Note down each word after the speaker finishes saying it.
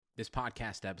This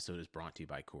podcast episode is brought to you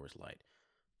by Coors Light.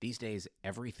 These days,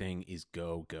 everything is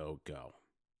go, go, go.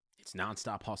 It's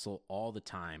nonstop hustle all the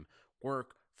time.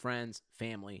 Work, friends,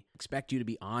 family expect you to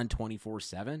be on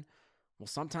 24/7. Well,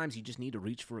 sometimes you just need to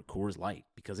reach for a Coors Light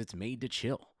because it's made to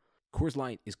chill. Coors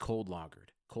Light is cold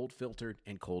lagered, cold filtered,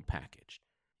 and cold packaged.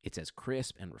 It's as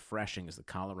crisp and refreshing as the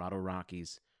Colorado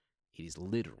Rockies. It is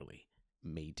literally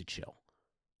made to chill.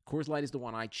 Coors Light is the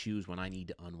one I choose when I need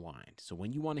to unwind. So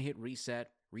when you want to hit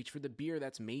reset, reach for the beer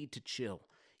that's made to chill.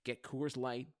 Get Coors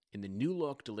Light in the new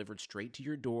look delivered straight to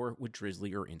your door with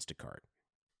Drizzly or Instacart.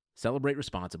 Celebrate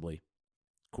responsibly.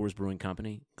 Coors Brewing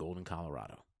Company, Golden,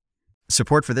 Colorado.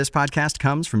 Support for this podcast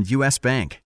comes from U.S.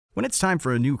 Bank. When it's time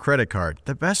for a new credit card,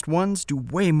 the best ones do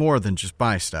way more than just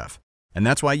buy stuff. And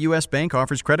that's why U.S. Bank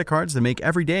offers credit cards that make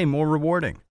every day more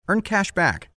rewarding. Earn cash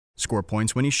back. Score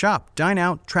points when you shop, dine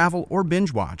out, travel, or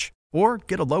binge watch. Or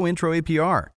get a low intro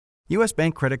APR. U.S.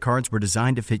 Bank credit cards were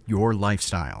designed to fit your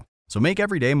lifestyle. So make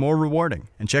every day more rewarding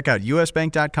and check out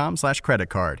usbank.com/credit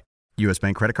card. U.S.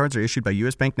 Bank credit cards are issued by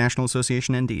U.S. Bank National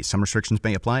Association ND. Some restrictions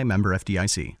may apply. Member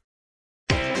FDIC.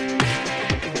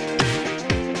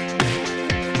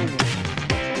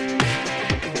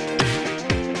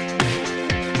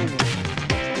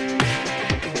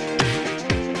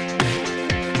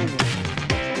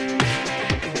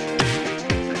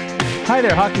 Hi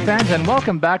there, hockey fans, and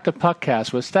welcome back to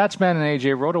Puckcast with Statsman and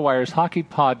AJ, RotoWire's hockey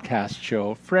podcast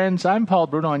show. Friends, I'm Paul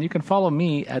Bruno, and you can follow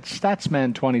me at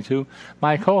Statsman22.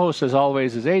 My co-host, as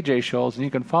always, is AJ Scholz, and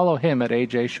you can follow him at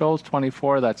AJ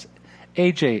Scholz24. That's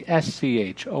AJ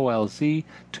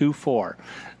SCHOLZ24.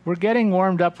 We're getting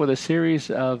warmed up with a series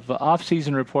of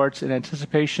off-season reports in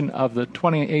anticipation of the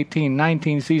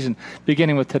 2018-19 season,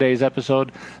 beginning with today's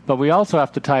episode. But we also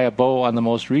have to tie a bow on the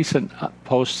most recent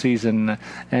postseason.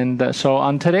 And so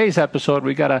on today's episode,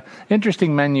 we got an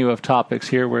interesting menu of topics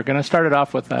here. We're going to start it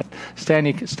off with that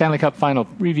Stanley Cup Final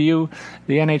review,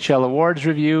 the NHL Awards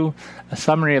review, a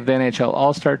summary of the NHL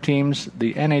All-Star teams,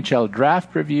 the NHL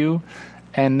Draft review,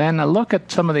 and then a look at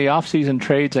some of the off-season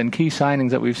trades and key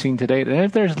signings that we've seen to date. And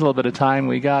if there's a little bit of time,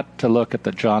 we got to look at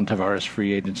the John Tavares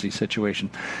free agency situation.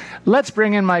 Let's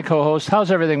bring in my co-host.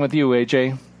 How's everything with you,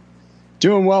 AJ?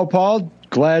 Doing well, Paul.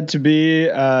 Glad to be,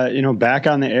 back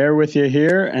on the air with you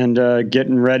here and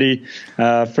getting ready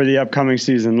for the upcoming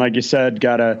season. Like you said,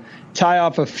 got to tie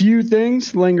off a few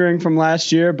things lingering from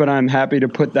last year, but I'm happy to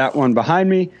put that one behind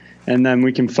me. And then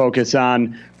we can focus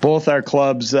on both our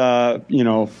clubs, doing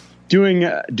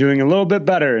a little bit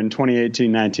better in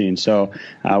 2018-19. So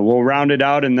we'll round it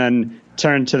out and then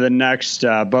turn to the next.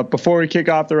 But before we kick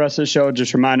off the rest of the show,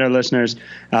 just remind our listeners,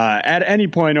 at any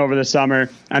point over the summer,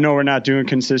 I know we're not doing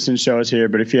consistent shows here,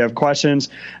 but if you have questions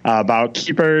about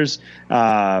keepers,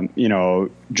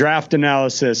 draft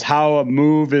analysis, how a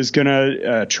move is going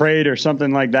to trade or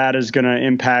something like that is going to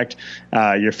impact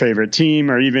your favorite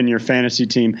team or even your fantasy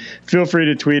team, feel free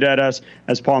to tweet at us.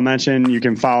 As Paul mentioned, you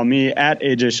can follow me at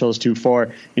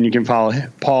AJSchulz24, and you can follow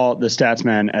Paul, the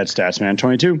Statsman, at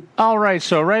Statsman22. All right,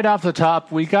 so right off the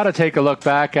top, we got to take a look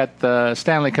back at the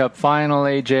Stanley Cup Final,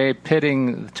 AJ,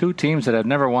 pitting two teams that have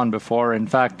never won before. In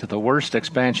fact, the worst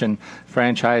expansion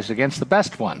franchise against the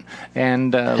best one.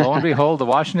 And lo and behold, the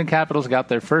Washington Capitals got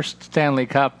their first Stanley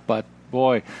Cup, but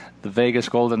boy, the Vegas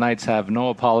Golden Knights have no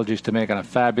apologies to make on a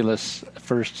fabulous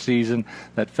first season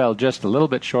that fell just a little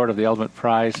bit short of the ultimate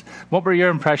prize. What were your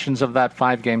impressions of that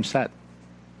 5-game set?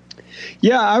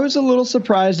 Yeah, I was a little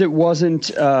surprised it wasn't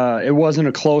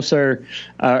a closer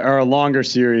or a longer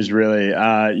series, really.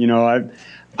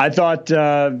 I thought,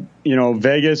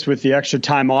 Vegas with the extra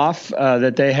time off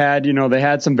that they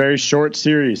had some very short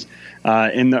series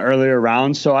in the earlier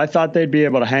rounds. So I thought they'd be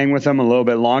able to hang with them a little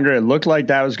bit longer. It looked like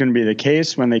that was going to be the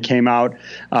case when they came out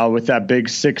with that big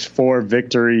 6-4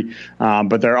 victory.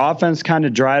 But their offense kind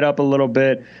of dried up a little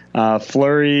bit.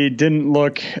 Fleury didn't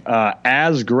look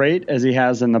as great as he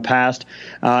has in the past.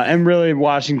 And really,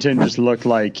 Washington just looked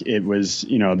like it was,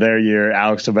 their year.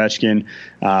 Alex Ovechkin,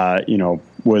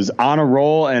 was on a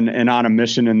roll and on a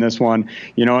mission in this one,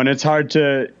 and it's hard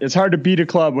to beat a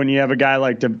club when you have a guy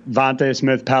like Devontae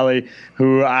Smith-Pelly,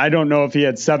 who I don't know if he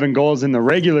had 7 goals in the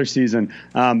regular season,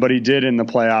 but he did in the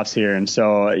playoffs here. And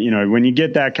so, when you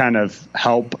get that kind of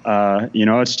help,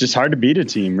 it's just hard to beat a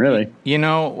team, really.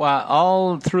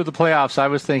 All through the playoffs, I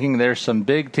was thinking there's some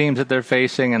big teams that they're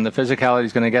facing, and the physicality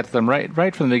is going to get to them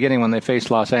right from the beginning when they faced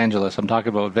Los Angeles. I'm talking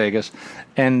about Vegas.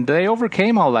 And they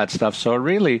overcame all that stuff. So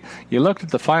really, you looked at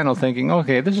the final thinking,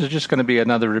 okay, this is just going to be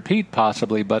another repeat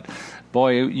possibly, but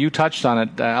boy, you touched on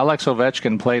it. Alex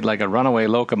Ovechkin played like a runaway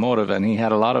locomotive, and he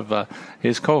had a lot of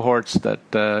his cohorts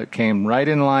that came right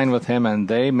in line with him, and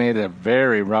they made a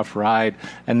very rough ride,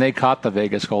 and they caught the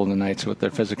Vegas Golden Knights with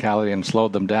their physicality and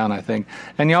slowed them down, I think.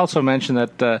 And you also mentioned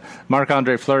that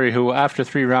Marc-Andre Fleury, who after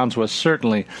 3 rounds was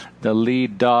certainly the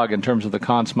lead dog in terms of the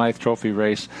Conn Smythe Trophy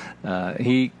race,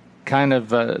 he kind of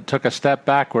took a step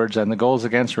backwards, and the goals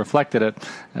against reflected it.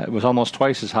 It was almost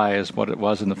twice as high as what it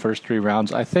was in the first 3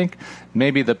 rounds. I think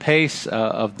maybe the pace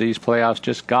of these playoffs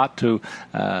just got to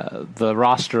the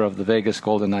roster of the Vegas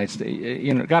Golden Knights.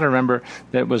 You know, got to remember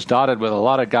that it was dotted with a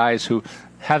lot of guys who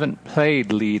haven't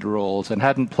played lead roles and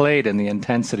hadn't played in the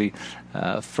intensity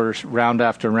first round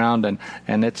after round,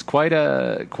 and it's quite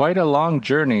a long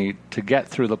journey to get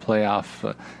through the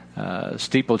playoff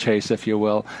steeplechase, if you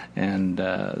will, and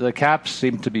the Caps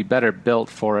seem to be better built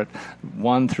for it.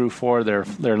 1 through 4,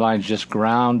 their lines just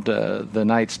ground the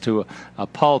Knights to a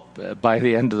pulp by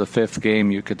the end of the 5th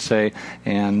game, you could say,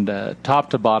 and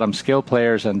top to bottom, skill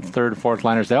players and 3rd, 4th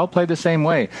liners, they all played the same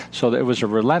way, so it was a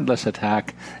relentless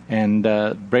attack, and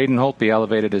Braden Holtby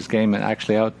elevated his game and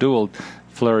actually outdueled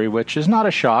Fleury, which is not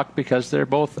a shock because they're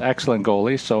both excellent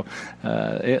goalies. So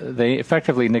they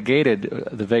effectively negated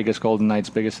the Vegas Golden Knights'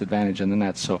 biggest advantage in the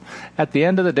net. So at the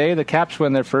end of the day, the Caps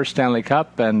win their first Stanley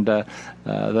Cup, and the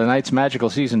Knights' magical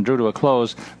season drew to a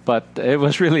close. But it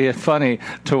was really funny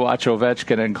to watch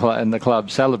Ovechkin and the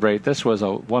club celebrate. This was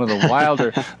one of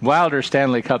the wilder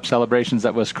Stanley Cup celebrations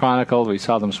that was chronicled. We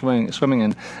saw them swimming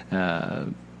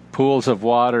in pools of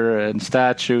water and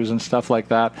statues and stuff like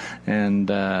that, and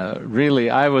really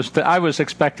I was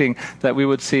expecting that we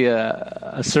would see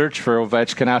a search for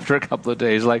Ovechkin after a couple of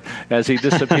days, like as he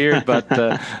disappeared,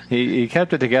 but he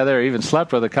kept it together, even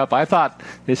slept with the cup. I thought,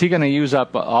 is he going to use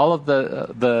up all of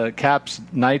the Caps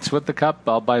nights with the cup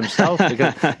all by himself?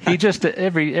 Because he just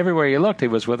everywhere you looked, he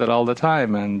was with it all the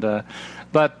time, and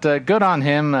but good on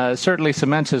him. Certainly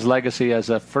cements his legacy as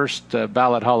a first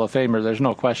ballot Hall of Famer. There's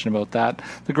no question about that.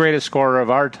 The greatest scorer of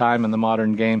our time in the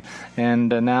modern game. And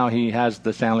now he has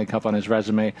the Stanley Cup on his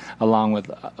resume, along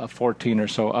with 14 or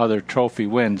so other trophy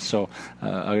wins. So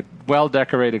a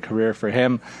well-decorated career for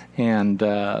him, and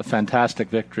a fantastic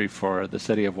victory for the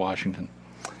city of Washington.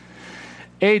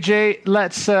 AJ,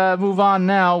 let's move on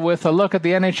now with a look at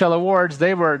the NHL awards.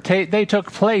 They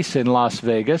took place in Las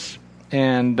Vegas.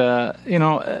 And,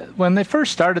 when they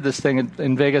first started this thing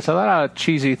in Vegas, I thought, a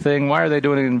cheesy thing. Why are they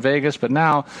doing it in Vegas? But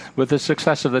now, with the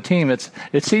success of the team,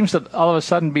 it seems to all of a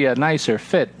sudden be a nicer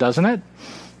fit, doesn't it?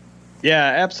 Yeah,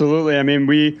 absolutely. I mean,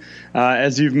 we,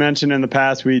 as you've mentioned in the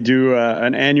past, we do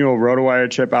an annual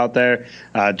RotoWire trip out there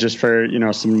just for,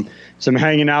 some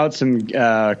hanging out, some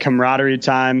camaraderie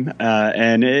time.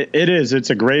 And it's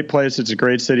a great place. It's a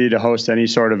great city to host any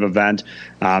sort of event.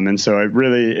 And so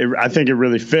I think it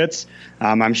really fits.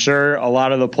 I'm sure a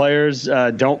lot of the players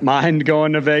don't mind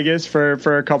going to Vegas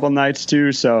for a couple nights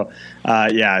too. So,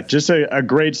 just a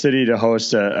great city to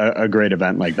host a great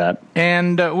event like that.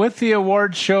 And with the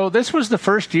awards show, this was the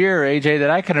first year, AJ, that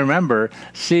I can remember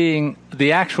seeing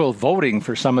the actual voting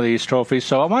for some of these trophies.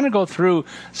 So I want to go through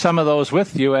some of those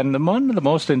with you. And one of the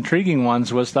most intriguing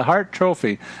ones was the Hart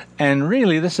Trophy. And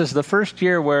really, this is the first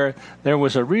year where there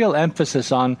was a real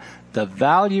emphasis on the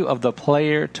value of the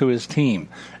player to his team.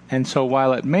 And so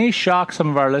while it may shock some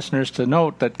of our listeners to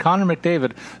note that Connor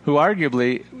McDavid, who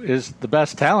arguably is the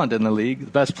best talent in the league,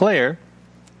 the best player,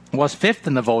 was 5th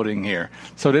in the voting here.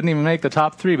 So didn't even make the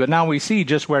top 3. But now we see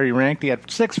just where he ranked. He had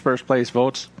 6 first-place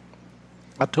votes,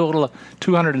 a total of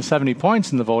 270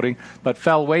 points in the voting, but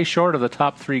fell way short of the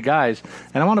top 3 guys.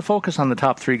 And I want to focus on the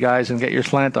top 3 guys and get your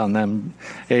slant on them,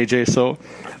 AJ. So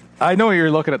I know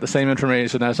you're looking at the same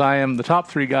information as I am. The top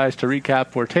 3 guys, to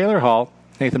recap, were Taylor Hall,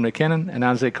 Nathan MacKinnon, and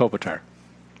Anze Kopitar.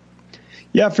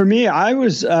 Yeah, for me, I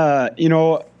was,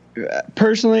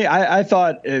 personally, I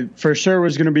thought it for sure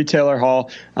was going to be Taylor Hall,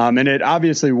 and it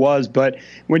obviously was. But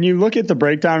when you look at the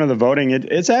breakdown of the voting,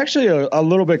 it's actually a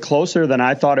little bit closer than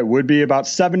I thought it would be, about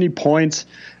 70 points.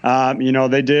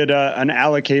 They did an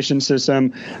allocation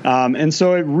system, and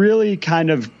so it really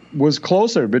kind of was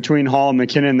closer between Hall and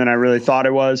McKinnon than I really thought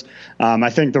it was. I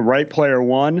think the right player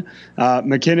won.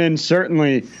 McKinnon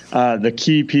certainly the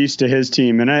key piece to his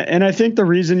team, and I think the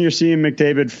reason you're seeing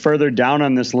McDavid further down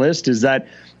on this list is that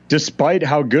despite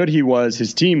how good he was,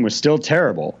 his team was still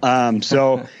terrible.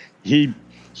 So he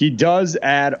does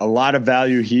add a lot of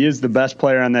value. He is the best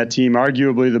player on that team,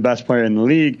 arguably the best player in the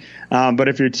league. But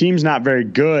if your team's not very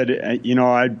good,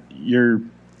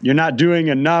 you're not doing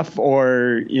enough,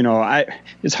 or,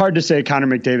 it's hard to say Connor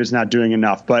McDavid's not doing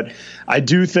enough, but I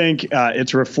do think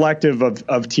it's reflective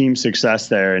of team success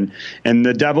there. And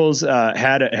the Devils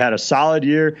had a solid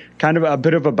year, kind of a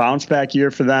bit of a bounce back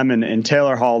year for them, and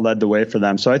Taylor Hall led the way for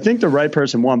them. So I think the right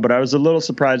person won, but I was a little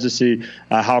surprised to see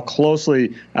how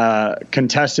closely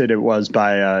contested it was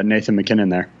by Nathan MacKinnon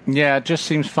there. Yeah, it just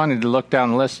seems funny to look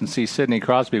down the list and see Sidney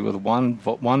Crosby with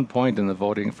 1 point in the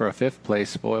voting for a fifth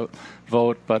place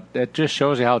vote, but it just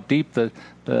shows you how deep the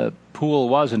pool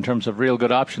was in terms of real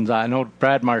good options. I know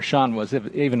Brad Marchand was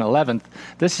even 11th.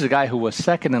 This is a guy who was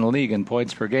second in the league in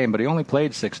points per game, but he only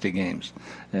played 60 games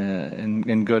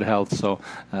in good health. So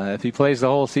if he plays the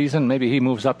whole season, maybe he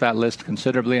moves up that list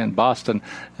considerably, and Boston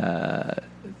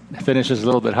finishes a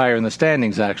little bit higher in the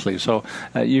standings, actually. So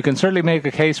you can certainly make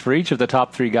a case for each of the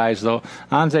top three guys, though.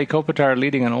 Anze Kopitar,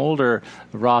 leading an older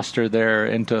roster there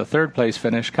into a third-place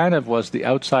finish, kind of was the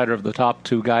outsider of the top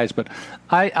two guys. But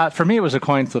for me, it was a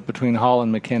coin flip between Hall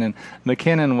and MacKinnon.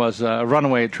 MacKinnon was a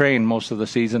runaway train most of the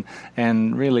season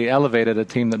and really elevated a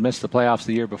team that missed the playoffs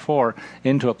the year before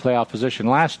into a playoff position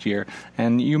last year.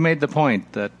 And you made the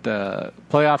point that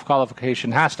playoff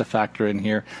qualification has to factor in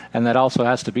here, and that also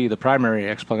has to be the primary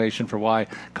explanation for why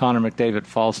Connor McDavid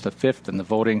falls to fifth in the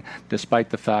voting, despite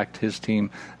the fact his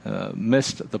team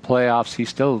missed the playoffs. He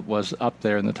still was up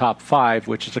there in the top five,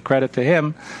 which is a credit to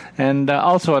him, and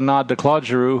also a nod to Claude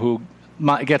Giroux, who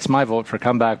gets my vote for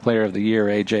comeback player of the year,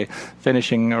 AJ,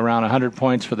 finishing around 100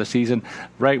 points for the season,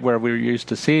 right where we were used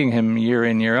to seeing him year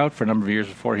in, year out for a number of years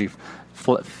before he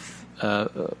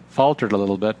faltered a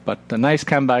little bit, but a nice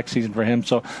comeback season for him.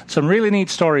 So some really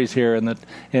neat stories here in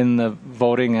the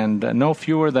voting, and no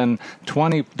fewer than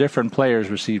 20 different players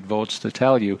received votes to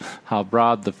tell you how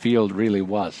broad the field really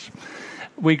was.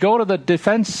 We go to the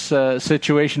defense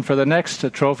situation for the next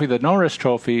trophy, the Norris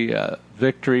Trophy.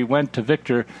 Victory went to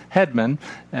Victor Hedman.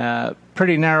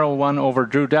 Pretty narrow one over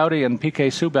Drew Doughty, and PK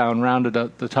Subban rounded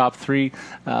out the top three.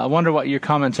 I wonder what your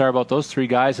comments are about those three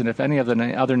guys, and if any of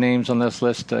the other names on this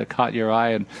list caught your eye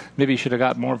and maybe you should have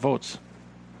got more votes.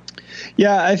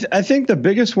 Yeah, I think the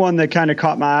biggest one that kind of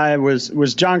caught my eye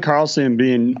was John Carlson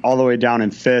being all the way down in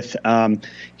fifth.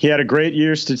 He had a great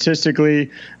year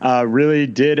statistically, really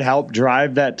did help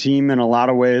drive that team in a lot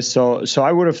of ways. So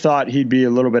I would have thought he'd be a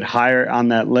little bit higher on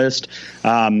that list.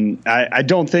 I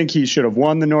don't think he should have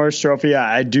won the Norris Trophy.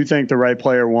 I do think the right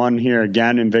player won here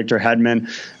again in Victor Hedman.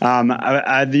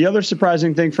 The other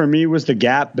surprising thing for me was the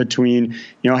gap between,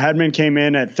 Hedman came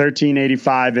in at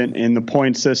 1385 in the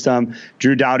point system,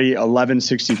 Drew Doughty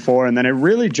 1164, and then it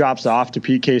really drops off to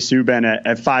PK Subban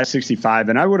at 565.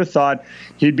 And I would have thought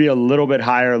he'd be a little bit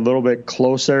higher, a little bit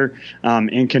closer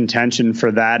in contention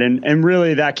for that. And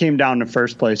really that came down to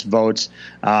first place votes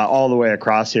all the way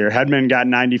across here. Hedman got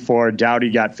 94,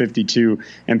 Doughty got 52,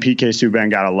 and PK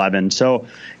Subban got 11. So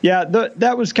yeah,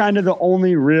 that was kind of the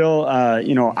only real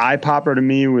eye popper to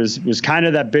me was kind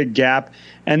of that big gap.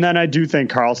 And then I do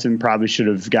think Carlson probably should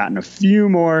have gotten a few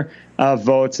more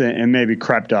votes and maybe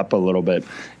crept up a little bit.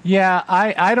 Yeah,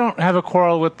 I don't have a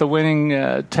quarrel with the winning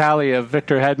tally of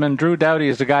Victor Hedman. Drew Doughty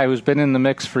is a guy who's been in the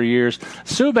mix for years.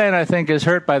 Subban, I think, is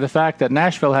hurt by the fact that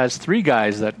Nashville has three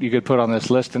guys that you could put on this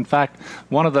list. In fact,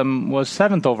 one of them was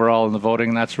 7th overall in the voting,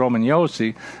 and that's Roman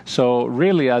Josi. So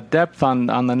really a depth on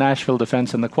the Nashville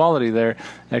defense, and the quality there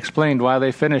explained why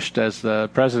they finished as the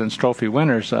President's Trophy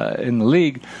winners in the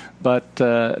league. But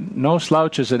no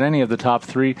slouches in any of the top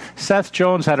three. Seth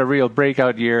Jones had a real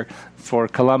breakout year for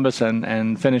Columbus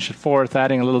and finished 4th,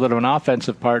 adding a little bit of an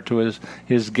offensive part to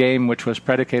his game, which was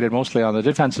predicated mostly on the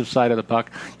defensive side of the puck.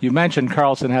 You mentioned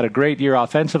Carlson had a great year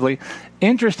offensively.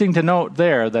 Interesting to note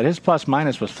there that his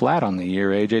plus-minus was flat on the year,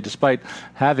 AJ, despite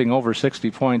having over 60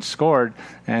 points scored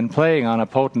and playing on a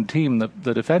potent team.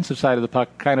 The defensive side of the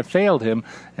puck kind of failed him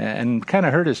and kind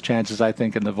of hurt his chances, I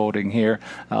think, in the voting here.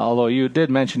 Although you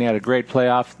did mention he had a great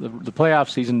playoff. The playoff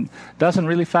season doesn't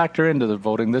really factor into the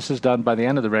voting. This is done by the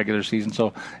end of the regular season.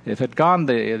 So if it had gone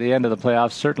the end of the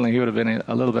playoffs, certainly he would have been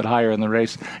a little bit higher in the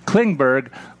race.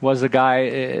 Klingberg was the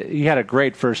guy. He had a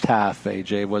great first half,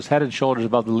 AJ, was head and shoulders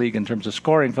above the league in terms of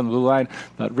scoring from the blue line,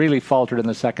 but really faltered in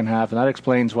the second half, and that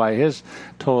explains why his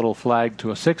total flagged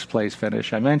to a 6th place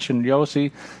finish. I mentioned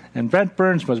Josi, and Brent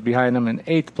Burns was behind him in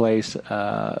 8th place.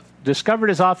 Discovered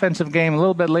his offensive game a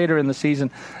little bit later in the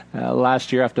season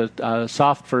last year after a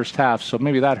soft first half, so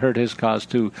maybe that hurt his cause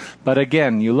too. But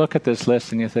again, you look at this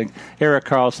list and you think Erik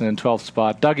Karlsson in 12th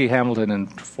spot, Dougie Hamilton in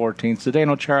 14th,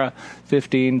 Zdeno Chara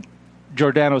 15,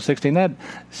 Giordano 16. That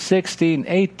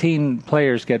 18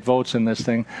 players get votes in this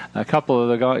thing. A couple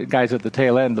of the guys at the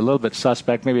tail end, a little bit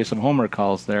suspect, maybe some homer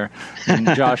calls there, and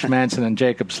Josh Manson and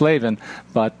Jacob Slavin.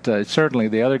 But certainly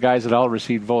the other guys that all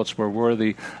received votes were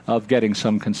worthy of getting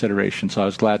some consideration, so I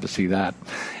was glad to see that.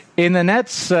 In the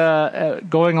Nets,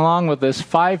 going along with this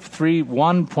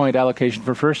 5-3-1 point allocation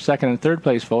for first, second, and third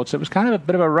place votes, it was kind of a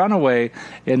bit of a runaway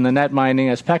in the net minding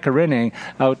as Pekka Rinne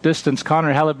outdistanced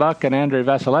Connor Hellebuyck and Andrei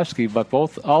Vasilevsky, but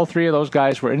all three of those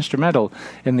guys were instrumental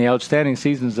in the outstanding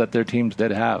seasons that their teams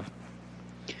did have.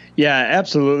 Yeah,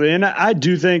 absolutely. And I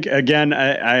do think, again,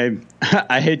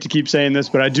 I hate to keep saying this,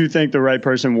 but I do think the right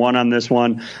person won on this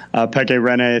one. Pekka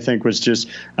Rinne, I think, was just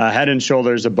head and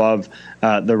shoulders above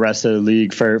the rest of the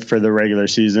league for the regular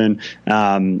season.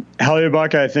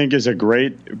 Hellebuyck, I think, is a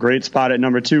great spot at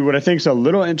number 2. What I think is a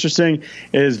little interesting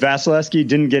is Vasilevsky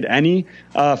didn't get any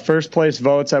first place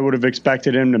votes. I would have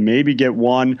expected him to maybe get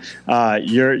one.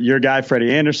 Your guy,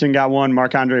 Freddie Anderson, got one.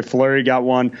 Marc-Andre Fleury got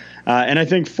one. And I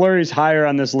think Fleury's higher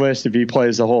on this list if he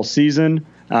plays the whole season.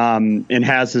 And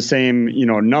has the same,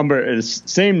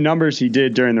 same numbers he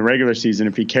did during the regular season.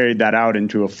 If he carried that out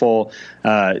into a full,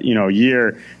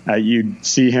 year, you'd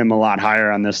see him a lot higher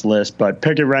on this list. But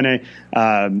Pekka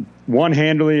Rinne won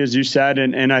handily, as you said,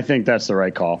 and I think that's the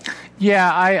right call.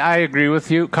 Yeah, I agree with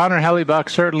you. Connor Hellebuyck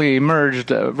certainly emerged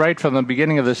right from the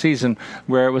beginning of the season,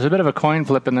 where it was a bit of a coin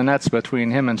flip in the nets between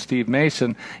him and Steve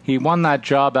Mason. He won that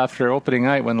job after opening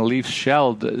night when the Leafs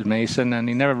shelled Mason, and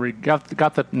he never got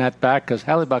the net back because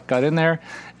Hellebuyck got in there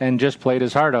and just played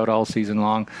his heart out all season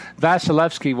long.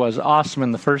 Vasilevsky was awesome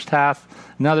in the first half.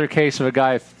 Another case of a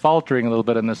guy faltering a little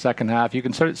bit in the second half. You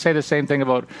can say the same thing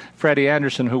about Freddie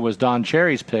Anderson, who was Don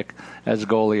Cherry's pick as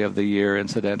goalie of the year,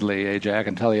 incidentally, AJ, I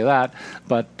can tell you that.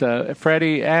 But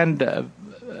Freddie and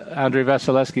Andrei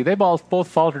Vasilevsky, they both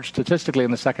faltered statistically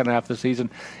in the second half of the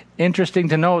season. Interesting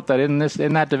to note that in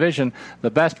that division, the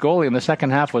best goalie in the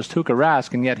second half was Tuukka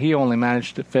Rask, and yet he only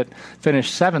managed to finish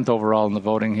 7th overall in the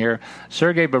voting here.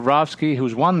 Sergei Bobrovsky,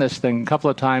 who's won this thing a couple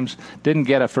of times, didn't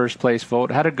get a first-place vote,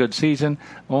 had a good season,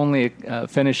 only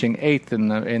finishing 8th in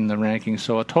the rankings.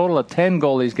 So a total of 10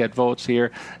 goalies get votes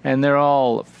here, and they're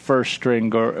all first-string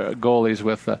goalies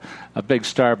with a big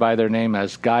star by their name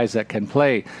as guys that can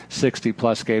play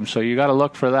 60-plus games. So you got to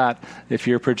look for that if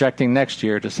you're projecting next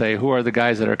year to say who are the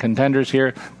guys that are contenders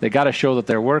here. They got to show that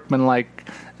their workmanlike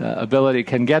ability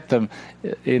can get them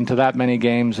into that many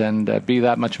games and be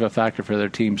that much of a factor for their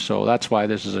team. So that's why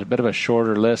this is a bit of a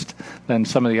shorter list than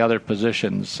some of the other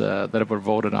positions that were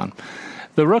voted on.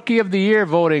 The Rookie of the Year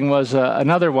voting was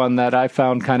another one that I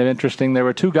found kind of interesting. There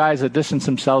were 2 guys that distanced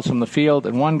themselves from the field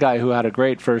and one guy who had a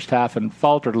great first half and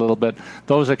faltered a little bit.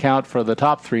 Those account for the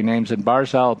top 3 names in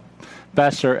Barzal,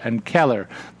 Besser, and Keller.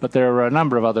 But there were a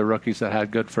number of other rookies that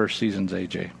had good first seasons,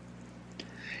 AJ.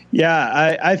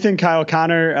 Yeah, I think Kyle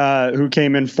Connor, who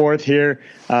came in 4th here,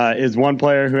 is one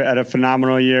player who had a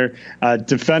phenomenal year.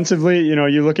 Defensively,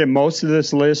 you look at most of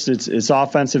this list, it's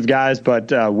offensive guys, but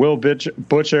Will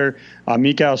Butcher,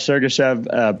 Mikhail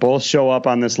Sergachev both show up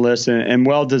on this list and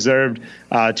well-deserved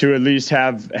to at least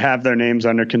have their names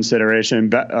under consideration.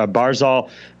 Barzal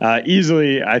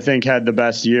easily, I think, had the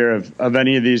best year of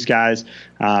any of these guys,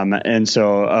 and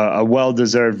so a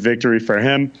well-deserved victory for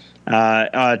him.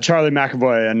 Charlie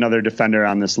McAvoy, another defender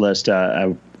on this list,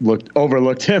 I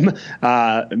overlooked him.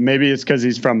 Maybe it's because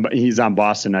he's on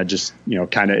Boston. I just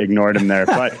kind of ignored him there.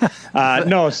 But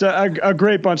no, so a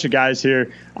great bunch of guys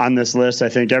here on this list. I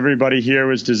think everybody here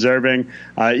was deserving.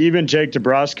 Even Jake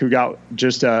DeBrusk, who got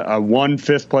just a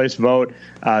 1/5 place vote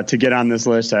to get on this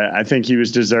list. I think he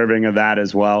was deserving of that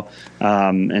as well.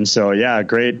 And so, yeah,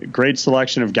 great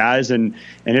selection of guys. And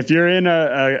if you're in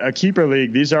a keeper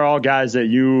league, these are all guys that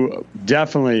you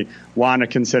definitely want to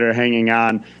consider hanging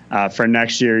on for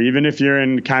next year. Even if you're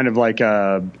in kind of like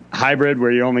a hybrid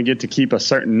where you only get to keep a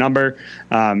certain number,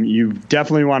 you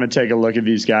definitely want to take a look at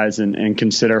these guys and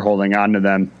consider holding on to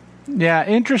them. Yeah,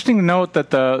 interesting to note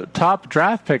that the top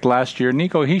draft pick last year,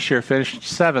 Nico Hischier, finished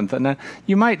 7th. And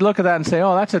you might look at that and say,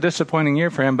 oh, that's a disappointing year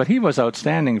for him, but he was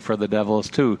outstanding for the Devils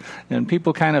too. And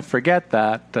people kind of forget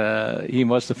that he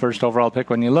was the first overall pick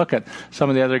when you look at some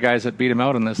of the other guys that beat him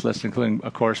out on this list, including,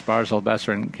 of course, Barzal,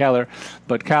 Besser, and Keller.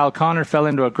 But Kyle Connor fell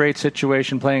into a great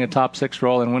situation playing a top 6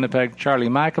 role in Winnipeg. Charlie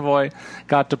McAvoy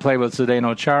got to play with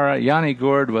Zdeno Chara. Yanni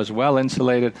Gourde was well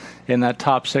insulated in that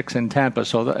top 6 in Tampa.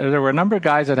 So there were a number of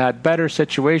guys that had had better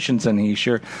situations than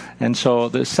Hischier. And so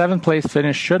the 7th place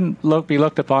finish shouldn't be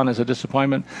looked upon as a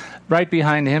disappointment. Right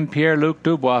behind him, Pierre-Luc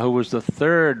Dubois, who was the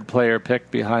 3rd player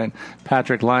picked behind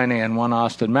Patrick Laine and one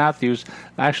Austin Matthews,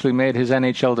 actually made his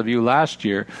NHL debut last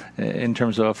year in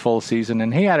terms of a full season,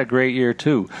 and he had a great year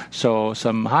too. So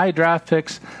some high draft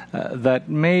picks that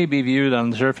may be viewed on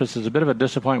the surface as a bit of a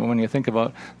disappointment when you think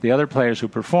about the other players who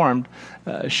performed,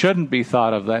 shouldn't be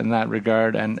thought of that in that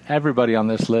regard. And everybody on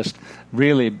this list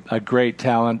really a great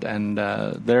talent, and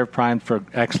they're primed for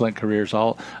excellent careers.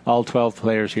 All 12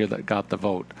 players here that got the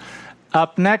vote.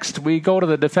 Up next, we go to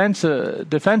the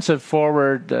defensive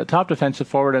forward, top defensive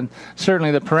forward, and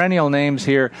certainly the perennial names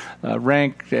here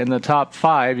ranked in the top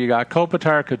 5. You got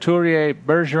Kopitar, Couturier,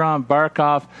 Bergeron,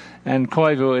 Barkov, and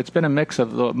Koivu. It's been a mix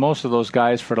of most of those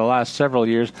guys for the last several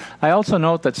years. I also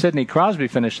note that Sidney Crosby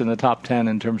finished in the top 10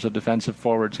 in terms of defensive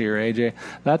forwards here, AJ.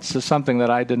 That's something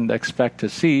that I didn't expect to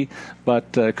see,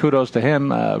 but kudos to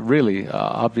him. Really,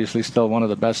 obviously still one of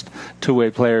the best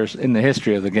two-way players in the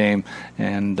history of the game,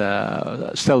 and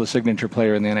still the signature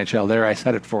player in the NHL. There, I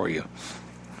said it for you.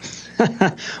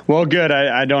 Well, good.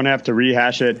 I don't have to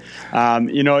rehash it.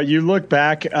 You look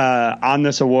back on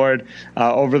this award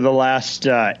over the last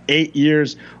 8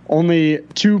 years. Only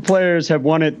 2 players have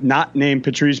won it, not named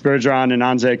Patrice Bergeron and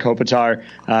Anze Kopitar,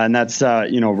 and that's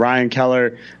Ryan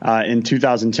Keller in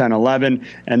 2010-11,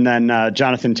 and then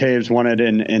Jonathan Toews won it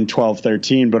in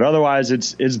 12-13. But otherwise,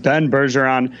 it's been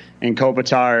Bergeron and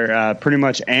Kopitar pretty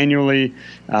much annually,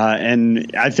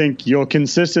 and I think you'll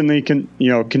consistently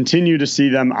continue to see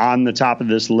them on the top of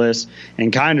this list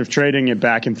and kind of trading it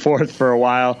back and forth for a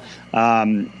while.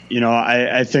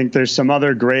 I think there's some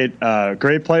other great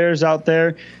players out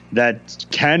there that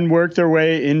can work their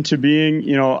way into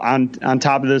being, on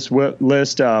top of this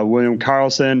list. William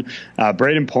Karlsson,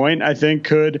 Braden Point, I think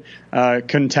could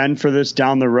contend for this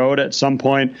down the road at some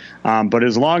point. But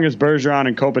as long as Bergeron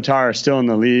and Kopitar are still in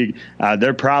the league,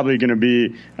 they're probably going to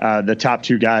be the top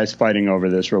 2 guys fighting over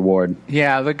this reward.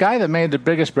 Yeah, the guy that made the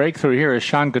biggest breakthrough here is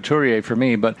Sean Couturier for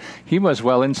me, but he was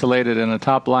well insulated in a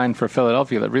top line for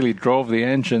Philadelphia that really drove the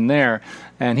engine there.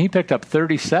 And he picked up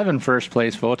 37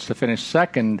 first-place votes to finish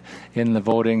second in the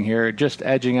voting here, just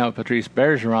edging out Patrice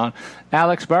Bergeron.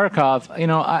 Alex Barkov,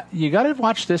 you got to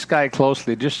watch this guy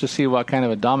closely just to see what kind of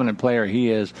a dominant player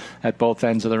he is at both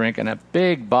ends of the rink, and a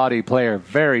big body player,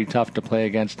 very tough to play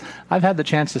against. I've had the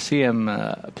chance to see him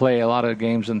play a lot of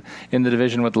games in the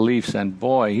division with the Leafs, and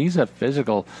boy, he's a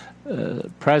physical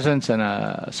presence and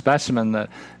a specimen that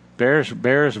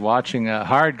bears watching, a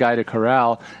hard guy to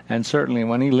corral, and certainly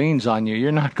when he leans on you,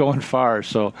 you're not going far.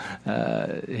 So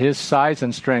his size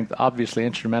and strength obviously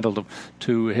instrumental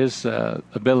to his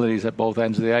abilities at both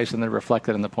ends of the ice, and they're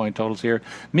reflected in the point totals here.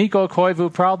 Mikko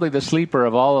Koivu, probably the sleeper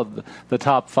of all of the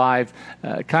top 5,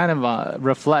 kind of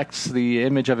reflects the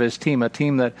image of his team, a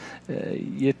team that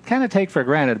you kind of take for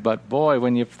granted, but boy,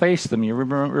 when you face them, you're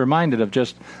reminded of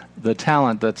just the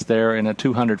talent that's there in a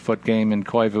 200-foot game in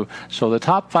Koivu. So the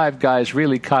top 5 guys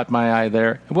really caught my eye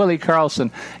there. Willie Karlsson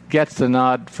gets the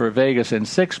nod for Vegas in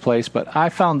 6th place, but I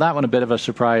found that one a bit of a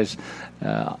surprise,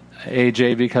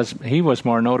 AJ, because he was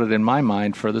more noted in my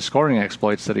mind for the scoring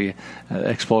exploits that he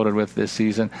exploded with this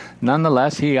season.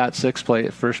 Nonetheless, he got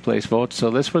first place votes, so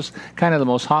this was kind of the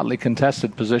most hotly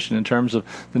contested position in terms of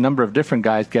the number of different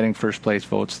guys getting first place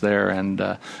votes there,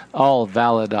 and all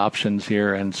valid options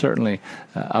here, and certainly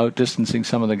outdistancing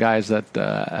some of the guys that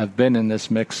have been in this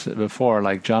mix before,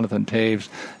 like Jonathan Toews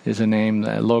is a name,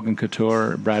 Logan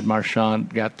Couture, Brad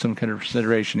Marchand got some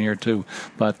consideration here too,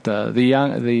 but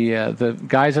the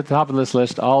guys at the top of this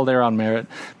list, all there on merit,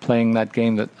 playing that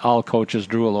game that all coaches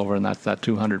drool over, and that's that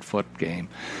 200-foot game.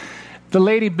 The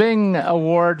Lady Byng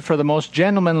Award for the most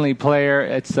gentlemanly player,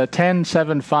 it's a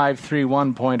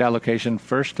 10-7-5-3-1 point allocation.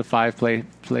 First to fifth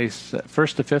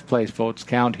place votes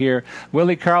count here.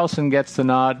 Willie Karlsson gets the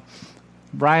nod.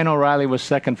 Brian O'Reilly was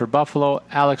second for Buffalo.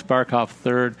 Alex Barkov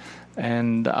third,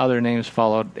 and other names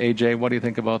followed. AJ, what do you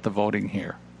think about the voting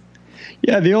here?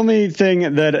 Yeah, the only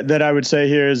thing that I would say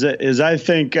here is I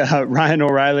think Ryan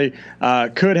O'Reilly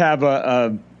could have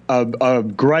a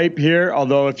gripe here,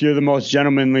 although if you're the most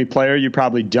gentlemanly player, you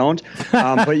probably don't.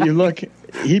 But you look,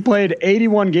 he played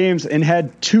 81 games and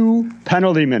had 2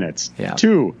 penalty minutes. Yeah.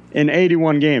 2 in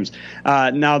 81 games.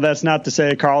 Now, that's not to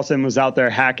say Karlsson was out there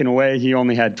hacking away. He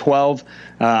only had 12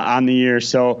 on the year.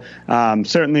 So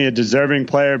certainly a deserving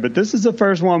player. But this is the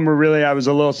first one where really I was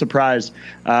a little surprised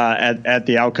at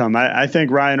the outcome. I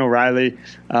think Ryan O'Reilly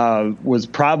was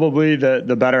probably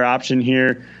the better option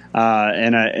here.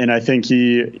 And I think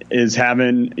he is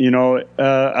having,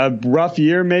 a rough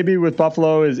year maybe with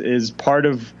Buffalo is part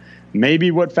of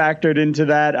maybe what factored into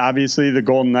that. Obviously, the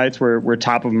Golden Knights were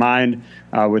top of mind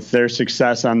with their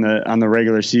success on the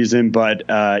regular season. But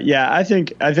I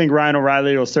think Ryan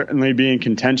O'Reilly will certainly be in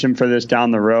contention for this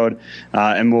down the road,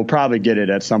 and we'll probably get it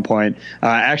at some point.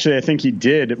 Actually, I think he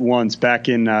did once back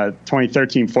in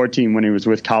 2013-14 when he was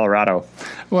with Colorado.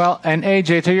 Well, and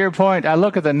AJ, to your point, I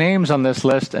look at the names on this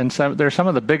list, and they're some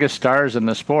of the biggest stars in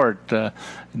the sport.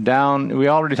 We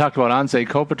already talked about Anze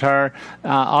Kopitar,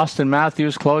 Austin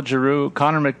Matthews, Claude Giroux,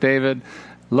 Connor McDavid,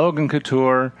 Logan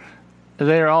Couture.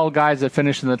 They're all guys that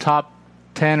finished in the top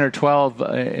 10 or 12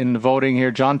 in the voting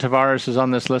here. John Tavares is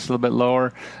on this list a little bit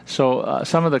lower. So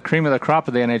some of the cream of the crop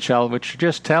of the NHL, which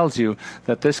just tells you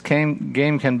that this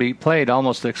game can be played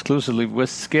almost exclusively with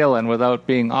skill and without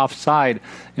being offside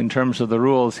in terms of the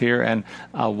rules here. And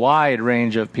a wide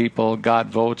range of people got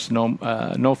votes.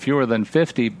 No fewer than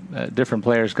 50 different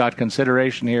players got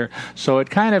consideration here. So it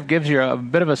kind of gives you a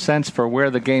bit of a sense for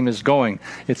where the game is going.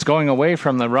 It's going away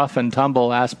from the rough and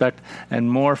tumble aspect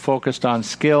and more focused on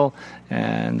skill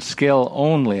and skill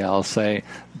only, I'll say.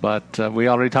 But we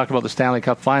already talked about the Stanley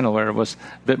Cup final where it was a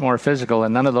bit more physical,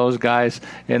 and none of those guys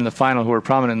in the final who were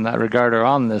prominent in that regard are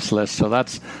on this list. So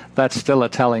that's still a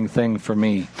telling thing for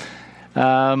me.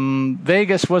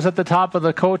 Vegas was at the top of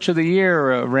the Coach of the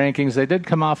Year rankings. They did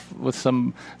come off with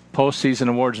some postseason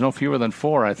awards, no fewer than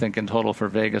 4, I think, in total for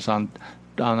Vegas on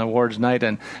awards night.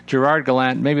 And Gerard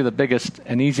Gallant, maybe the biggest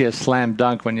and easiest slam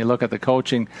dunk when you look at the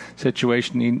coaching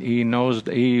situation.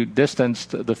 He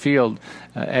distanced the field,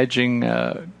 edging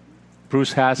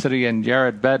Bruce Cassidy and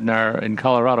Jared Bednar in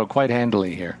Colorado quite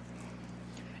handily here.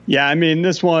 Yeah, I mean,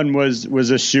 this one was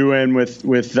a shoo-in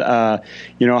with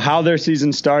how their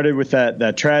season started with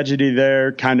that tragedy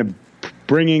there, kind of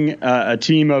bringing a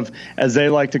team of, as they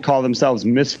like to call themselves,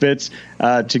 misfits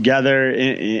together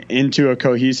into a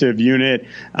cohesive unit.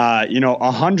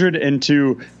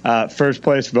 102 first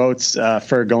place votes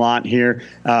for Gallant here.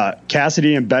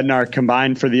 Cassidy and Bednar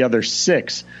combined for the other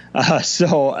 6.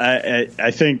 So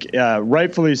I think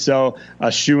rightfully so,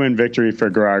 a shoo-in victory for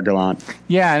Gerard Gallant.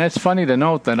 Yeah, and it's funny to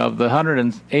note that of the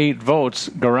 108 votes,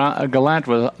 Gallant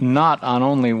was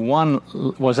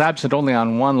absent only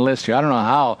on one list here. I don't know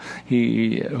how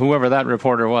whoever that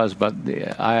reporter was, but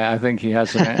I think he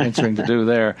has some answering to do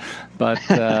there.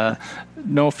 But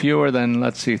no fewer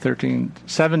than,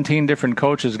 17 different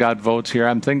coaches got votes here.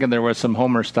 I'm thinking there was some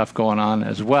Homer stuff going on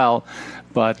as well.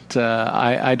 But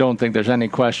I don't think there's any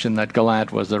question that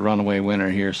Gallant was the runaway winner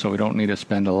here, so we don't need to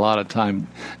spend a lot of time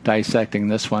dissecting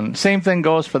this one. Same thing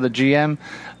goes for the GM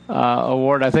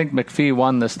award. I think McPhee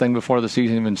won this thing before the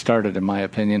season even started, in my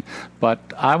opinion. But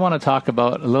I want to talk a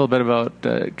little bit about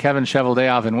Kevin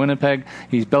Cheveldayoff in Winnipeg.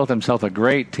 He's built himself a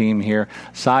great team here,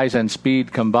 size and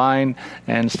speed combined.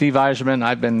 And Steve Yzerman,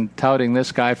 I've been touting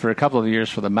this guy for a couple of years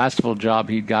for the masterful job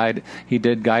he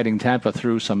did guiding Tampa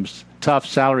through some tough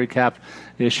salary cap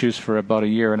issues for about a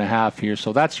year and a half here.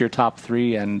 So that's your top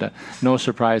 3, and no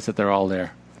surprise that they're all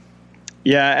there.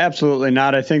 Yeah, absolutely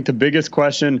not. I think the biggest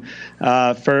question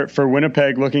for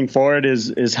Winnipeg looking forward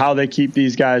is how they keep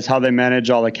these guys, how they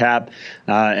manage all the cap.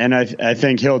 And I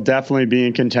think he'll definitely be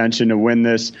in contention to win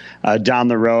this down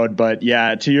the road. But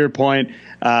yeah, to your point,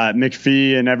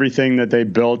 McPhee and everything that they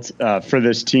built for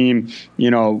this team,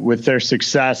 with their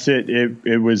success,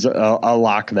 it was a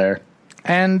lock there.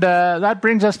 And that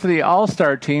brings us to the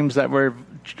all-star teams that were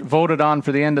voted on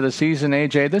for the end of the season.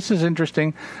 AJ, this is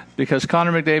interesting because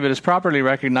Connor McDavid is properly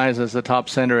recognized as the top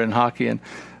center in hockey and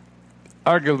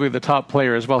arguably the top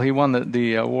player as well. He won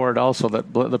the award also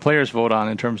that the players vote on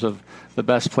in terms of the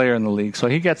best player in the league. So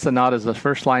he gets the nod as the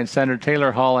first-line center.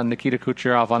 Taylor Hall and Nikita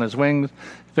Kucherov on his wings.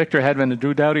 Victor Hedman and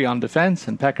Drew Doughty on defense,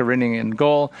 and Pekka Rinne in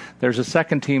goal. There's a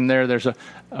second team there. There's a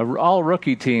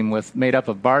all-rookie team made up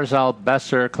of Barzal,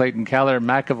 Besser, Clayton Keller,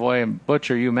 McAvoy, and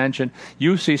Butcher, you mentioned.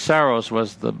 UC Saros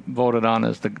was voted on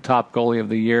as the top goalie of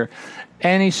the year.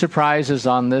 Any surprises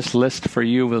on this list for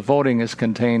you? The voting is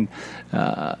contained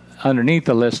underneath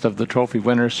the list of the trophy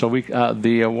winners, so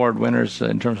the award winners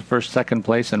in terms of first, second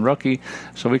place, and rookie.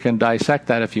 So we can dissect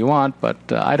that if you want,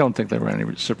 but I don't think there were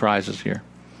any surprises here.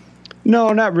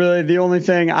 No, not really. The only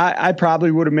thing I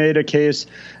probably would have made a case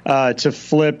to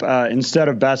flip instead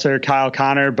of Besser, Kyle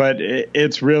Connor, but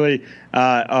it's really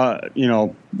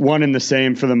one and the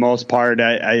same for the most part.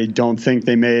 I don't think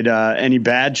they made any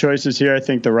bad choices here. I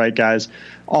think the right guys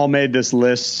all made this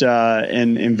list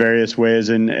in various ways.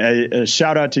 And a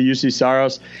shout out to UC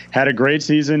Saros, had a great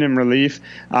season in relief.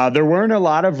 There weren't a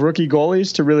lot of rookie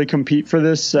goalies to really compete for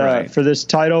this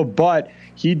title, but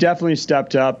he definitely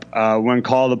stepped up when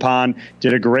called upon,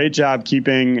 did a great job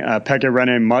keeping Pekka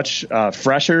Rinne much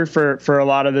fresher for a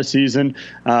lot of the season.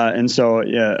 And so,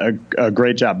 yeah, a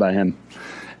great job by him.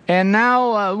 And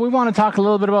now we want to talk a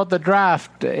little bit about the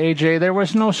draft, AJ. There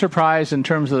was no surprise in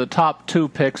terms of the top 2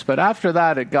 picks, but after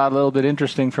that it got a little bit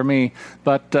interesting for me.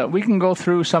 But we can go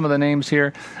through some of the names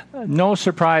here. No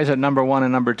surprise at number 1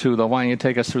 and number 2, though. Why don't you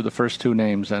take us through the first 2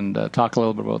 names and talk a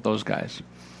little bit about those guys?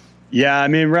 Yeah, I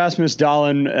mean, Rasmus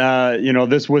Dahlin,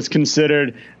 this was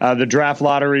considered, the draft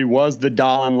lottery was the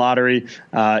Dahlin lottery.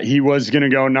 He was going to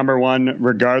go number 1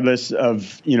 regardless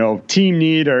of, team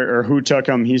need or who took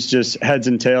him. He's just heads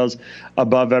and tails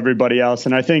above everybody else.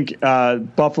 And I think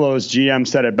Buffalo's GM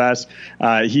said it best.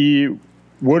 He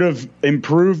would have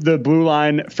improved the blue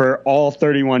line for all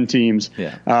 31 teams,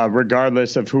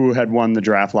 regardless of who had won the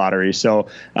draft lottery. So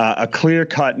a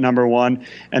clear-cut number 1.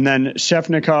 And then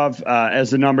Shevnikov as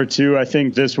the number 2, I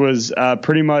think this was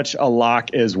pretty much a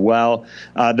lock as well.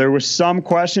 There was some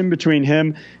question between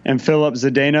him and Filip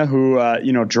Zadina,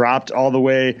 who, dropped all the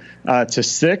way to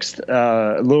 6th.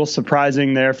 A little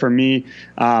surprising there for me.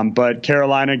 But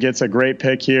Carolina gets a great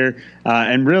pick here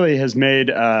and really has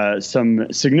made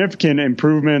some significant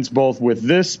improvements both with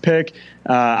this pick.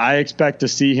 I expect to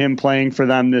see him playing for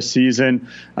them this season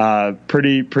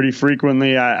pretty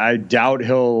frequently. I doubt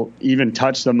he'll even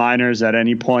touch the minors at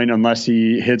any point unless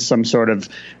he hits some sort of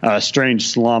strange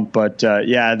slump. But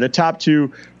the top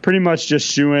 2 pretty much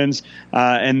just shoo-ins.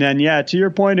 And then, to your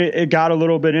point, it got a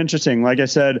little bit interesting. Like I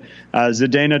said,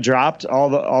 Zadina dropped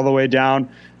all the way down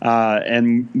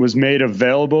and was made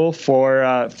available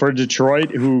for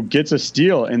Detroit, who gets a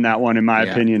steal in that one, in my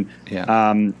opinion.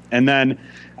 Yeah. And then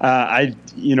I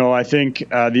think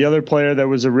the other player that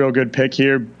was a real good pick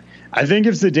here, I think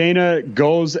if Zadina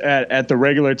goes at the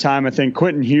regular time, I think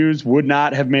Quentin Hughes would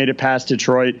not have made it past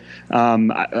Detroit.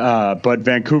 But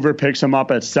Vancouver picks him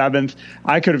up at 7th.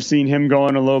 I could have seen him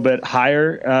going a little bit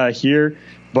higher here.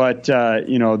 But,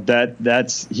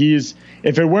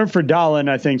 if it weren't for Dahlin,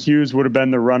 I think Hughes would have been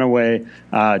the runaway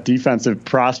defensive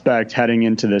prospect heading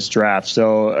into this draft.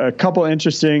 So a couple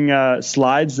interesting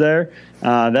slides there.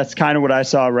 That's kind of what I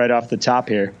saw right off the top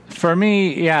here. For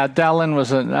me, Dahlin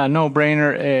was a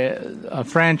no-brainer, a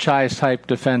franchise-type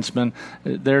defenseman.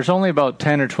 There's only about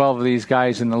 10 or 12 of these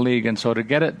guys in the league, and so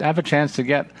to have a chance to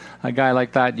get a guy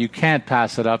like that, you can't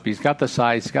pass it up. He's got the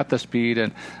size, he's got the speed,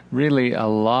 and really a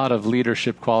lot of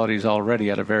leadership qualities already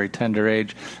at a very tender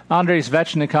age. Andrei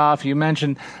Svechnikov, you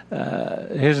mentioned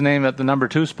his name at the number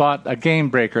 2 spot, a game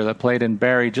breaker that played in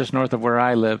Barrie, just north of where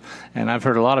I live, and I've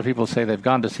heard a lot of people say they've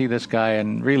gone to see this guy,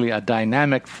 and really a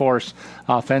dynamic force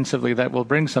offensively that will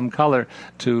bring some color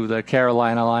to the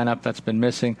Carolina lineup that's been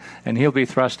missing, and he'll be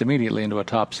thrust immediately into a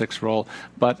top 6 role.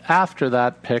 But after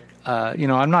that pick,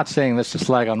 I'm not saying this to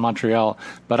slag on Montreal,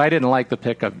 but I didn't like the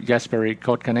pick of Jesperi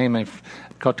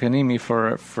Kotkaniemi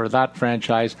for that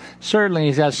franchise.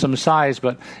 Certainly he has some size,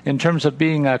 but in terms of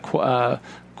being a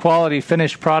quality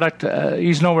finished product,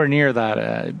 he's nowhere near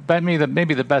that.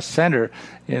 Maybe the best center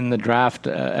in the draft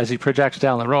as he projects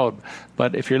down the road.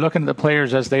 But if you're looking at the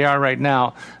players as they are right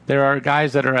now, there are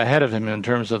guys that are ahead of him in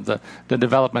terms of the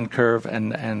development curve,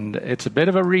 and it's a bit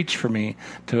of a reach for me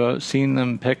to have seen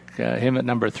them pick him at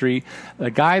number 3.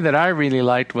 The guy that I really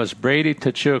liked was Brady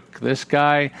Tkachuk. This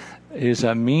guy is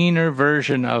a meaner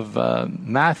version of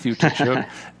Matthew Tkachuk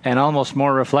and almost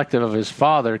more reflective of his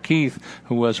father, Keith,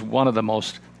 who was one of the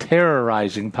most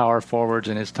terrorizing power forwards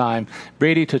in his time.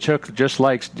 Brady Tkachuk just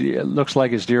looks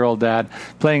like his dear old dad,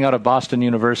 playing out of Boston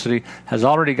University, has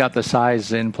already got the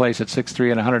size in place at 6'3"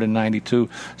 and 192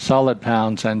 solid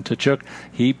pounds. And Tkachuk,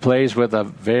 he plays with a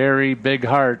very big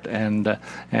heart and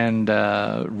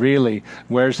really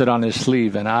wears it on his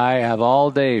sleeve. And I have all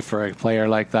day for a player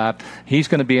like that. He's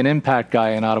going to be an impact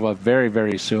guy in Ottawa very,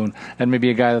 very soon, and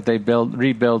maybe a guy that they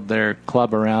rebuild their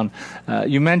club around.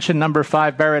 You mentioned number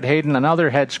 5, Barrett Hayton, another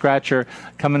head scratcher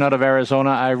coming out of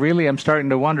Arizona. I really am starting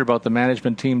to wonder about the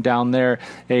management team down there,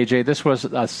 AJ. This was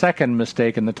a second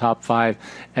mistake in the top 5,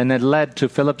 and it led to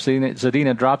Filip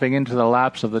Zadina dropping into the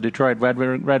laps of the Detroit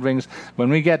Red Wings. When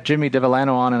we get Jimmy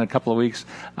DeVillano on in a couple of weeks,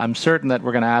 I'm certain that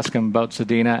we're going to ask him about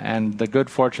Zadina and the good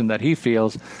fortune that he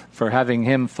feels for having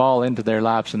him fall into their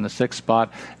laps in the 6th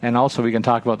spot. And also we can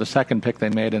talk about the second pick they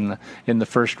made in the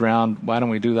first round. Why don't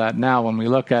we do that now when we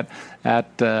look at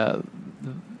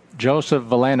Joseph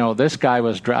Valeno. This guy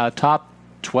was top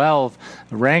 12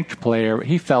 ranked player.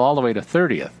 He fell all the way to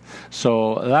 30th.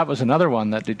 So that was another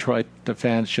one that Detroit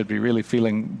fans should be really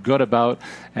feeling good about,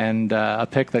 and a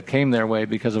pick that came their way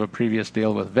because of a previous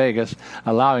deal with Vegas,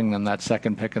 allowing them that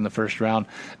second pick in the first round.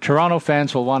 Toronto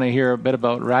fans will want to hear a bit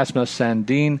about Rasmus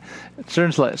Sandin. It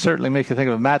certainly makes you think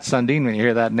of Matt Sundin when you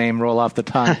hear that name roll off the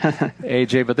tongue,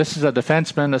 AJ. But this is a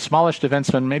defenseman, a smallish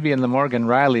defenseman, maybe in the Morgan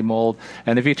Rielly mold.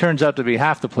 And if he turns out to be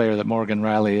half the player that Morgan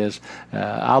Rielly is,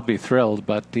 I'll be thrilled.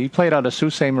 But he played out of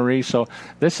Sault Ste. Marie, so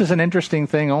this is an interesting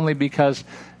thing only because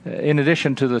in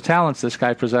addition to the talents this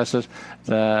guy possesses,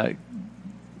 the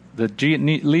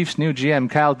Leafs' new GM,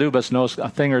 Kyle Dubas, knows a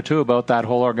thing or two about that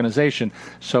whole organization.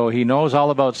 So he knows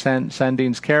all about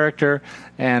Sandin's character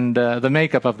and the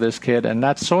makeup of this kid, and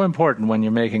that's so important when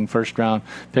you're making first-round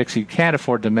picks. You can't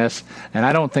afford to miss, and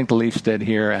I don't think the Leafs did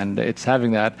here, and it's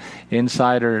having that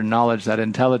insider knowledge, that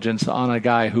intelligence on a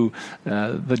guy who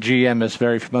the GM is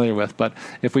very familiar with. But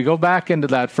if we go back into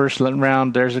that first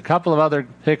round, there's a couple of other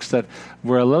picks that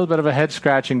were a little bit of a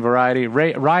head-scratching variety.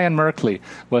 Ryan Merkley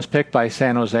was picked by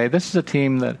San Jose. This is a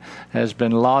team that has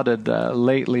been lauded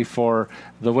lately for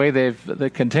the way they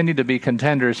continue to be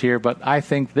contenders here, but I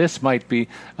think this might be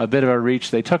a bit of a reach.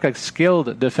 They took a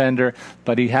skilled defender,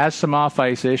 but he has some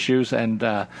off-ice issues, and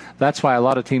that's why a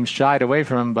lot of teams shied away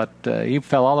from him, but he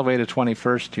fell all the way to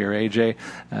 21st here,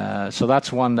 AJ. So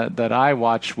that's one that I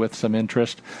watch with some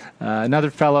interest.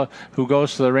 Another fellow who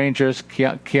goes to the Rangers,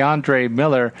 Keandre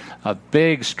Miller, a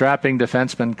big, strapping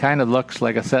defenseman, kind of looks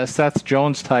like a Seth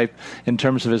Jones type in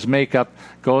terms of his makeup,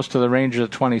 goes to the Rangers at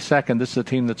 22nd. This is a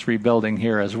team that's rebuilding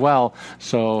here as well.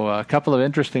 So a couple of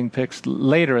interesting picks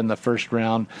later in the first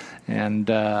round.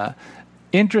 And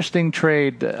interesting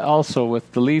trade also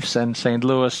with the Leafs and St.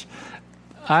 Louis.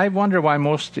 I wonder why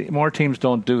more teams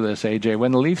don't do this, AJ.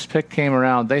 When the Leafs pick came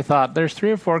around, they thought there's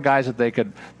 3 or 4 guys that they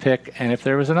could pick, and if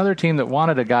there was another team that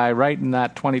wanted a guy right in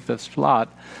that 25th slot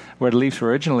where the Leafs were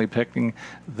originally picking,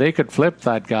 they could flip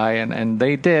that guy, and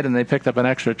they did, and they picked up an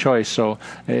extra choice. So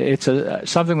it's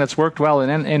something that's worked well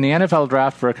in the NFL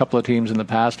draft for a couple of teams in the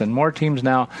past, and more teams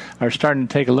now are starting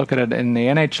to take a look at it in the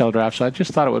NHL draft, so I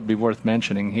just thought it would be worth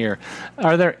mentioning here.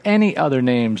 Are there any other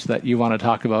names that you want to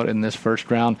talk about in this first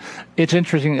round? It's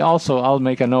interesting. Also, I'll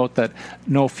make a note that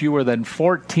no fewer than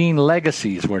 14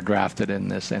 legacies were drafted in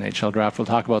this NHL draft. We'll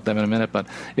talk about them in a minute, but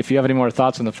if you have any more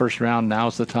thoughts in the first round,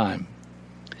 now's the time.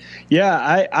 Yeah,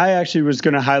 I actually was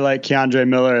going to highlight Keandre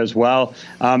Miller as well.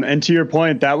 And to your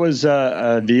point, that was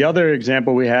the other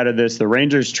example we had of this. The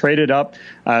Rangers traded up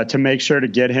to make sure to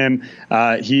get him.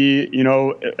 He,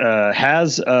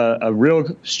 has a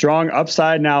real strong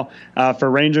upside. Now, for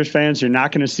Rangers fans, you're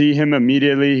not going to see him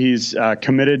immediately. He's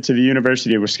committed to the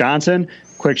University of Wisconsin.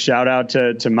 Quick shout out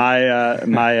to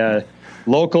my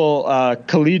local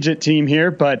collegiate team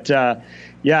here. But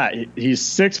yeah, he's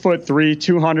 6'3",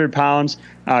 200 pounds,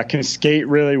 can skate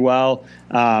really well.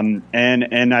 And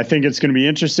I think it's going to be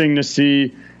interesting to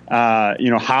see,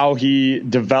 how he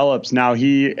develops. Now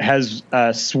he has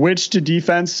switched to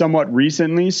defense somewhat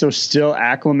recently, so still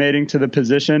acclimating to the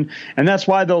position. And that's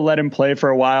why they'll let him play for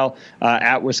a while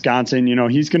at Wisconsin.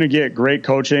 He's going to get great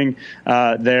coaching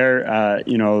there,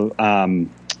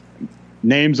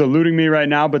 name's eluding me right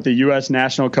now, but the U.S.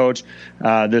 national coach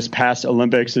this past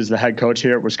Olympics is the head coach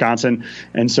here at Wisconsin.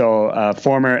 And so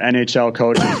former NHL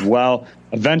coach as well.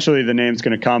 Eventually the name's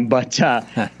going to come. But,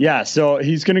 so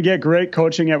he's going to get great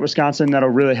coaching at Wisconsin that'll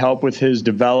really help with his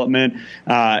development.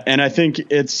 And I think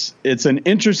it's an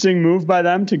interesting move by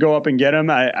them to go up and get him.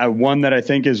 One that I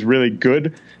think is really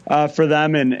good for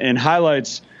them and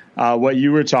highlights what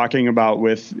you were talking about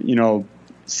with,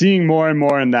 seeing more and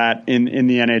more in that in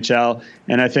the NHL,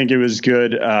 and I think it was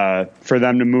good for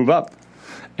them to move up.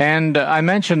 And I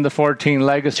mentioned the 14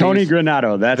 legacies. Tony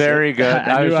Granato, that's very good.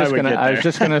 I was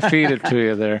just going to feed it to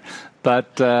you there.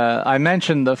 But I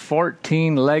mentioned the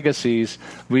 14 legacies.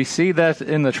 We see that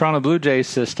in the Toronto Blue Jays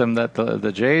system, that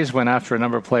the Jays went after a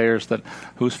number of players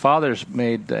whose fathers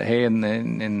made hay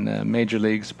in major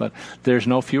leagues. But there's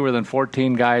no fewer than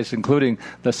 14 guys, including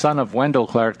the son of Wendell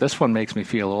Clark. This one makes me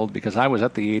feel old because I was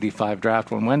at the 85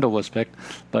 draft when Wendell was picked.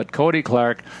 But Cody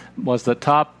Clark was the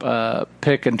top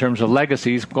pick in terms of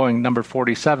legacies, going number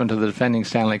 47 to the defending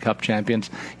Stanley Cup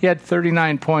champions. He had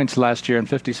 39 points last year in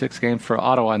 56 games for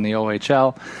Ottawa in the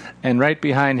OHL. And right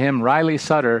behind him, Riley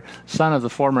Sutter, son of the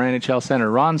former NHL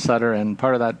center Ron Sutter, and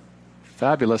part of that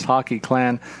fabulous hockey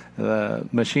clan. The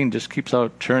machine just keeps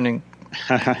out churning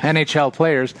NHL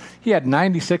players. He had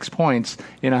 96 points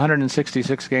in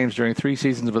 166 games during 3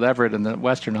 seasons with Everett in the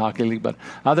Western Hockey League. But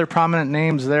other prominent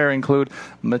names there include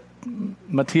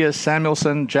Matthias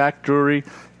Samuelsson, Jack Drury,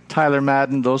 Tyler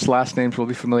Madden, those last names will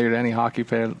be familiar to any hockey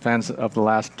fans of the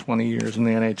last 20 years in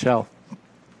the NHL.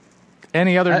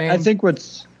 Any other names? I think I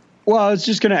was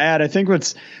just going to add, I think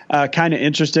what's kind of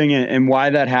interesting and why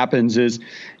that happens is,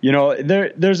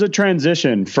 there's a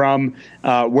transition from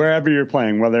wherever you're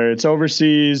playing, whether it's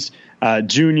overseas,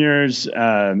 juniors,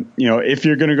 if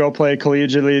you're going to go play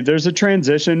collegiately, there's a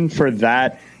transition for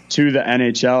that to the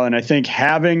NHL. And I think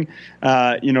having,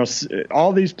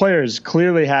 all these players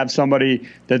clearly have somebody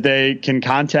that they can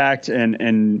contact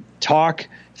and talk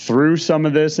through some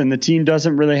of this, and the team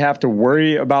doesn't really have to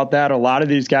worry about that. A lot of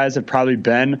these guys have probably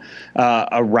been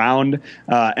around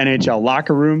NHL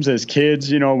locker rooms as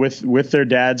kids, with their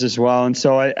dads as well. And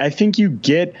so I think you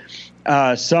get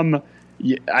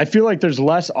I feel like there's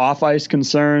less off-ice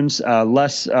concerns,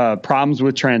 less problems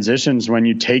with transitions when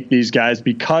you take these guys,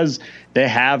 because they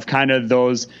have kind of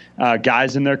those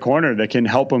guys in their corner that can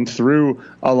help them through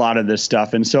a lot of this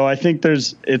stuff. And so I think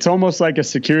it's almost like a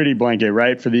security blanket,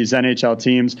 right, for these NHL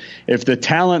teams. If the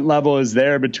talent level is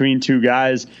there between two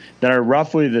guys that are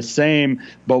roughly the same,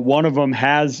 but one of them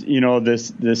has,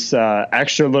 this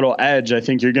extra little edge, I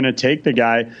think you're going to take the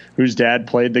guy whose dad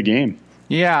played the game.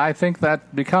 Yeah, I think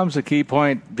that becomes a key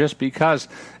point, just because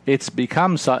it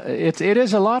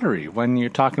is a lottery when you're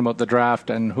talking about the draft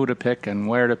and who to pick and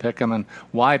where to pick them and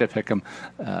why to pick them.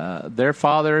 Their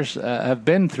fathers have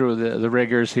been through the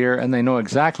rigors here, and they know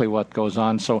exactly what goes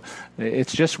on. So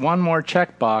it's just one more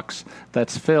checkbox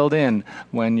that's filled in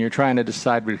when you're trying to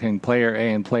decide between player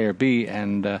A and player B,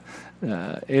 and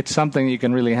it's something you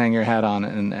can really hang your hat on.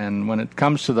 And when it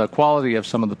comes to the quality of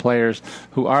some of the players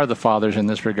who are the fathers in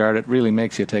this regard, it really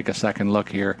makes you take a second look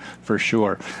here for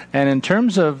sure. And in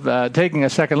terms of taking a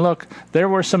second look, there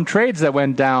were some trades that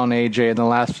went down, AJ, in the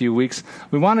last few weeks.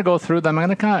 We want to go through them. I'm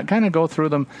going to kind of go through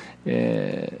them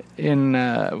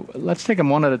let's take them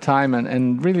one at a time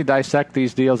and really dissect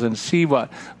these deals and see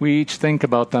what we each think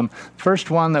about them. First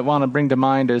one that I want to bring to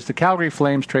mind is the Calgary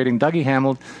Flames trading Dougie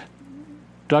Hamilton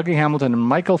and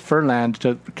Michael Furland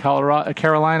to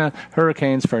Carolina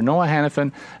Hurricanes for Noah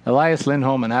Hanifin, Elias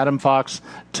Lindholm, and Adam Fox.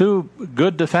 Two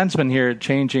good defensemen here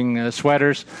changing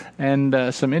sweaters,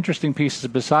 and some interesting pieces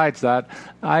besides that.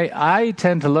 I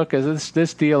tend to look at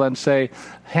this deal and say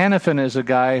Hanifin is a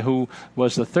guy who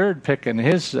was the third pick in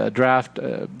his draft.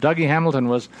 Dougie Hamilton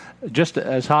was just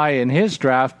as high in his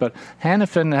draft, but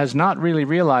Hanifin has not really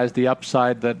realized the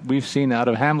upside that we've seen out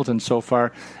of Hamilton so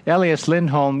far. Elias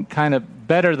Lindholm kind of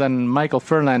better than Michael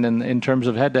Furland in terms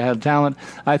of head-to-head talent.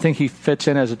 I think he fits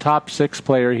in as a top six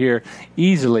player here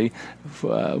easily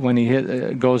when he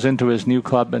goes into his new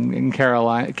club in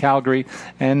Calgary.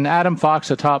 And Adam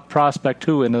Fox, a top prospect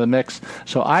too, into the mix.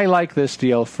 So I like this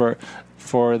deal for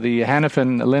the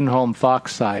Hanifin, Lindholm,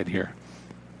 Fox side here.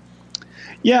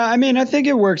 Yeah, I mean, I think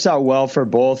it works out well for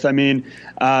both. I mean,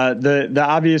 the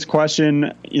obvious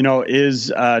question,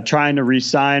 is trying to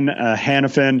re-sign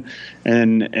Hanifin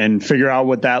and figure out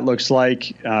what that looks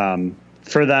like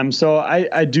for them. So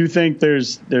I do think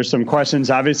there's some questions.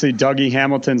 Obviously, Dougie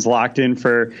Hamilton's locked in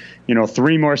for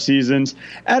 3 more seasons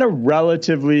at a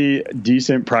relatively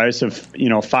decent price of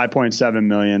 $5.7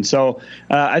 million. So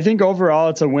I think overall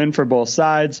it's a win for both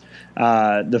sides.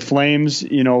 The Flames,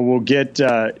 will get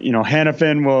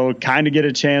Hanifin will kind of get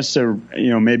a chance to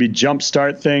maybe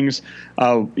jumpstart things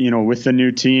with the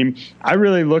new team. I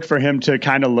really look for him to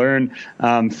kind of learn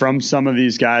from some of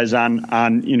these guys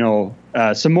on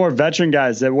some more veteran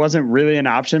guys that wasn't really an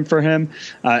option for him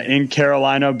in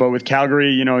Carolina, but with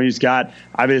Calgary, he's got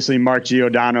obviously Mark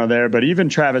Giordano there, but even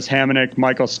Travis Hamonic,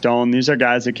 Michael Stone, these are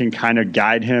guys that can kind of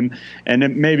guide him,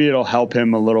 and maybe it'll help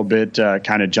him a little bit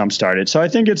kind of jumpstart it. So I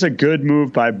think it's a good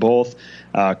move by both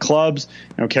clubs.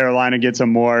 Carolina gets a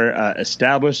more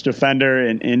established defender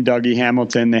in Dougie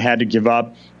Hamilton. They had to give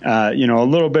up a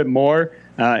little bit more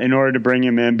in order to bring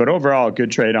him in, but overall a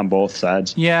good trade on both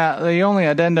sides. Yeah, the only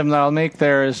addendum that I'll make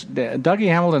there is Dougie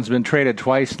Hamilton's been traded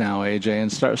twice now, AJ,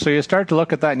 and so you start to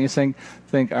look at that and you think,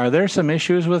 are there some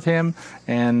issues with him?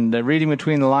 And reading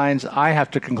between the lines, I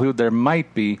have to conclude there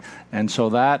might be, and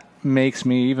so that makes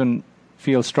me even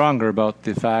feel stronger about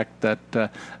the fact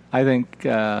that I think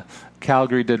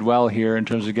Calgary did well here in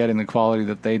terms of getting the quality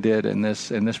that they did in this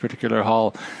particular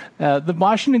haul. The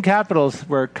Washington Capitals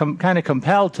were kind of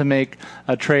compelled to make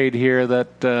a trade here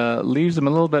that leaves them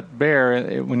a little bit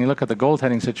bare when you look at the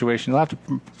goaltending situation. They'll have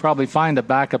to probably find a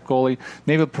backup goalie,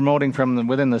 maybe promoting from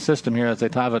within the system here as they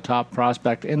have a top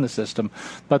prospect in the system.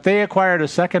 But they acquired a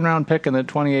second-round pick in the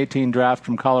 2018 draft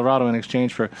from Colorado in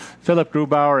exchange for Philip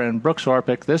Grubauer and Brooks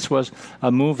Orpik. This was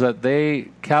a move that they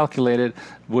calculated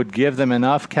would give them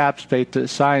enough cap space to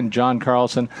sign John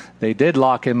Carlson. They did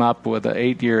lock him up with an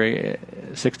 8-year,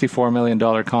 $64 $34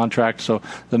 million contract. So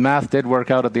the math did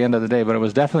work out at the end of the day, but it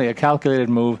was definitely a calculated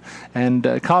move.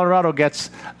 And Colorado gets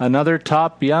another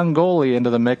top young goalie into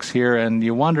the mix here, and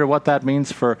you wonder what that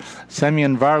means for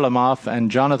Semyon Varlamov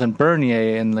and Jonathan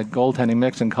Bernier in the goaltending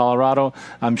mix in Colorado.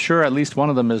 I'm sure at least one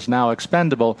of them is now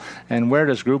expendable. And where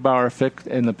does Grubauer fit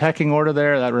in the pecking order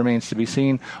there? That remains to be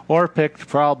seen. Or picked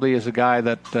probably as a guy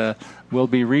that will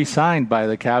be re-signed by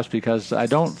the Caps, because I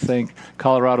don't think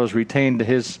Colorado's retained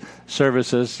his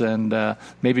services, and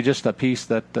maybe just a piece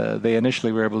that they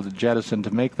initially were able to jettison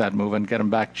to make that move and get him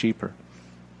back cheaper.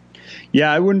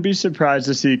 Yeah, I wouldn't be surprised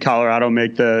to see Colorado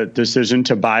make the decision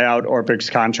to buy out Orpik's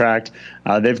contract.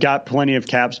 They've got plenty of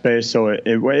cap space, so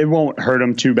it won't hurt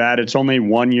them too bad. It's only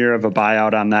 1 year of a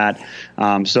buyout on that.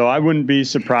 So I wouldn't be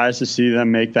surprised to see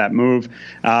them make that move.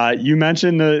 You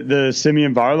mentioned the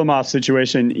Semyon Varlamov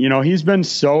situation. You know, he's been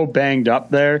so banged up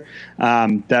there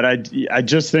that I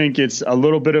just think it's a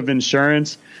little bit of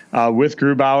insurance with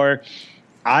Grubauer.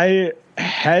 I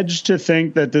hedge to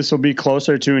think that this will be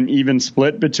closer to an even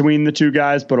split between the two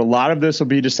guys, but a lot of this will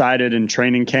be decided in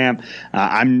training camp.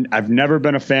 I've never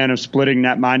been a fan of splitting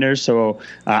netminders, so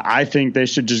I think they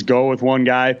should just go with one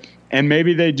guy. And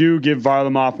maybe they do give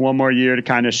Varlamov 1 more year to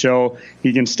kind of show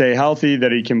he can stay healthy,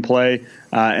 that he can play,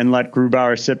 and let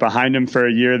Grubauer sit behind him for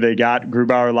a year. They got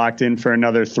Grubauer locked in for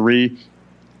another 3.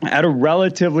 At a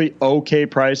relatively okay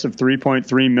price of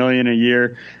 $3.3 million a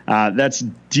year. That's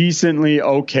decently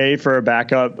okay for a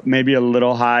backup, maybe a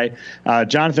little high.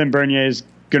 Jonathan Bernier is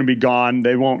going to be gone.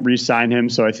 They won't re-sign him,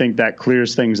 so I think that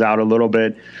clears things out a little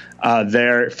bit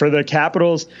there. For the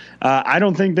Capitals, I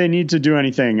don't think they need to do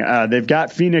anything. They've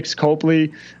got Phoenix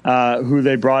Copley, who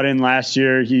they brought in last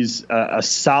year. He's a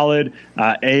solid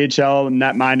AHL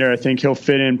netminder. I think he'll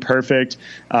fit in perfect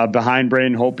behind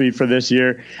Braden Holtby for this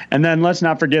year. And then let's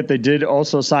not forget they did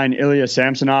also sign Ilya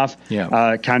Samsonov,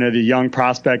 kind of the young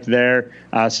prospect there.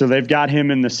 So they've got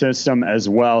him in the system as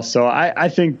well. So I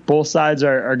think both sides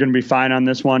are going to be fine on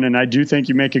this one. And I do think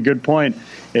you make a good point.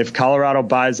 If Colorado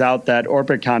buys out that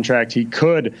Orpik contract, he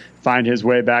could find his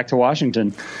way back to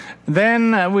Washington.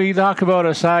 Then we talk about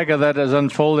a saga that has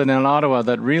unfolded in Ottawa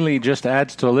that really just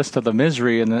adds to a list of the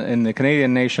misery in the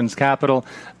Canadian nation's capital.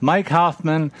 Mike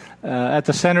Hoffman, at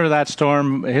the center of that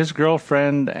storm, his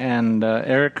girlfriend and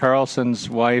Erik Karlsson's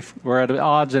wife were at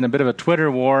odds in a bit of a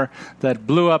Twitter war that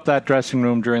blew up that dressing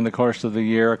room during the course of the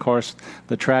year. Of course,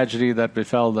 the tragedy that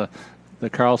befell the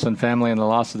Karlsson family and the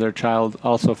loss of their child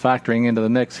also factoring into the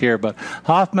mix here. But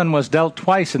Hoffman was dealt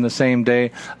twice in the same day.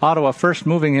 Ottawa first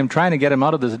moving him, trying to get him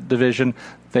out of the division.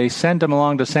 They sent him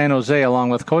along to San Jose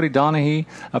along with Cody Donaghy,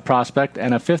 a prospect,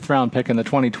 and a 5th-round pick in the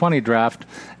 2020 draft.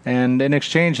 And in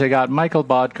exchange, they got Michael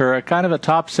Bodker, a kind of a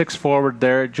top 6 forward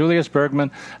there, Julius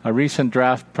Bergman, a recent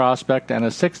draft prospect, and a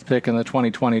 6th pick in the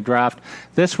 2020 draft.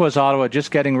 This was Ottawa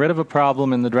just getting rid of a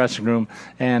problem in the dressing room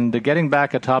and getting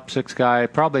back a top 6 guy,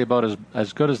 probably about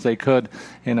as good as they could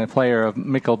in a player of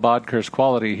Michael Bodker's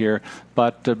quality here.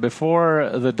 But before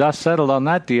the dust settled on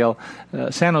that deal,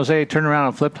 San Jose turned around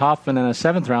and flipped Hoffman and a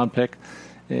 7th-round pick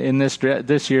in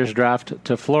this year's draft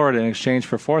to Florida in exchange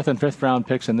for 4th and 5th round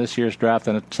picks in this year's draft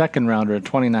and a 2nd rounder in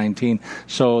 2019.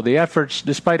 So the efforts,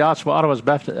 despite Ottawa's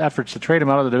best efforts to trade him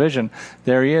out of the division,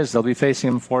 there he is. They'll be facing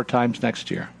him 4 times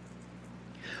next year.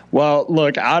 Well,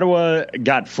 look, Ottawa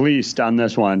got fleeced on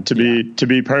this one, to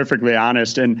be perfectly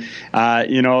honest, and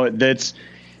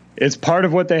it's part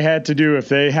of what they had to do. If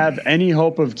they have any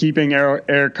hope of keeping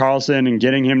Erik Karlsson and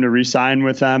getting him to re-sign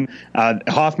with them,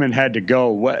 Hoffman had to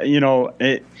go.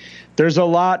 There's a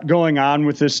lot going on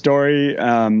with this story,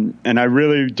 and I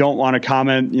really don't want to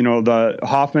comment. The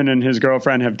Hoffman and his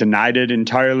girlfriend have denied it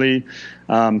entirely.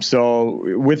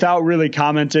 So without really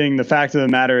commenting, the fact of the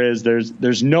matter is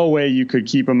there's no way you could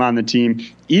keep him on the team,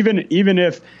 even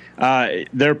if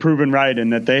they're proven right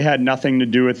and that they had nothing to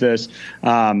do with this.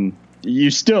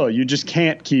 You just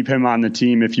can't keep him on the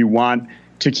team if you want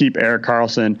to keep Erik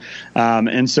Karlsson.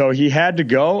 And so he had to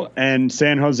go, and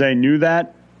San Jose knew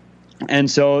that. And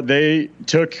so they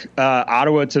took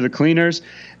Ottawa to the cleaners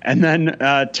and then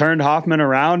turned Hoffman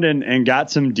around and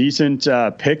got some decent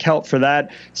pick help for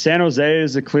that. San Jose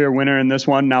is a clear winner in this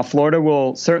one. Now, Florida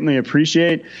will certainly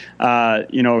appreciate,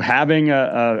 having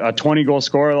a 20-goal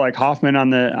scorer like Hoffman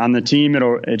on the team.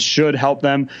 It should help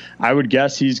them. I would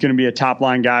guess he's going to be a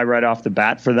top-line guy right off the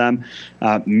bat for them.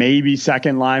 Maybe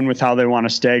second line with how they want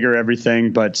to stagger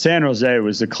everything. But San Jose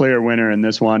was the clear winner in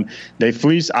this one. They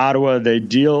fleece Ottawa. They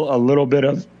deal a little bit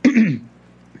of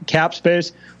cap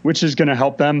space, which is going to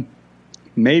help them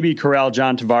maybe corral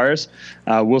John Tavares.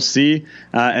 We'll see.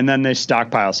 And then they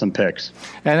stockpile some picks.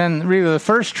 And then really the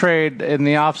first trade in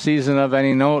the offseason of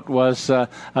any note was a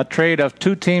trade of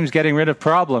two teams getting rid of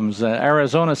problems.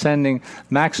 Arizona sending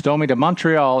Max Domi to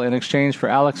Montreal in exchange for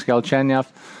Alex Galchenyuk.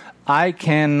 I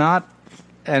cannot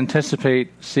anticipate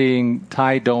seeing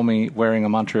Ty Domi wearing a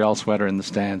Montreal sweater in the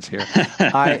stands here.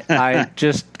 I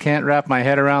just can't wrap my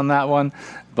head around that one.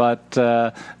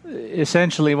 But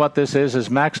essentially what this is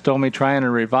Max Domi trying to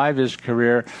revive his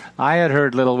career. I had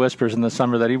heard little whispers in the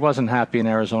summer that he wasn't happy in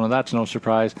Arizona. That's no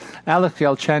surprise. Alex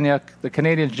Galchenyuk, the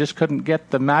Canadians just couldn't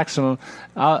get the maximum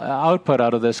output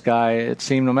out of this guy, it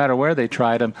seemed, no matter where they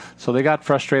tried him. So they got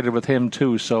frustrated with him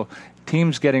too. So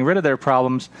teams getting rid of their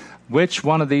problems. Which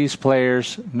one of these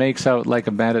players makes out like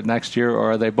a bandit next year,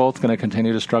 or are they both going to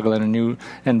continue to struggle in a new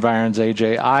environs,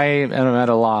 AJ? I am at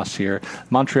a loss here.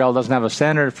 Montreal doesn't have a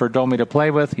center for Domi to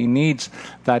play with. He needs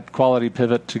that quality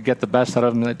pivot to get the best out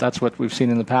of him. That's what we've seen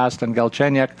in the past. And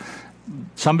Galchenyuk,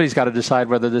 somebody's got to decide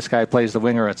whether this guy plays the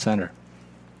winger at center.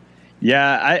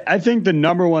 Yeah, I think the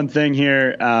number one thing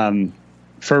here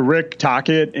for Rick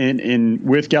Tocchet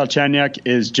with Galchenyuk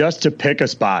is just to pick a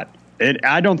spot.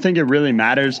 I don't think it really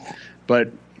matters,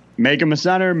 but make him a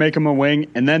center, make him a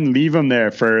wing, and then leave him there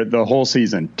for the whole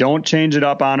season. Don't change it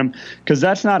up on him, because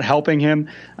that's not helping him.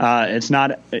 It's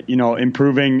not,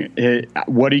 improving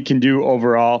what he can do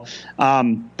overall.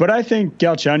 But I think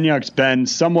Galchenyuk's been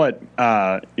somewhat,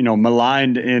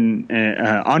 maligned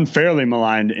unfairly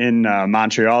maligned in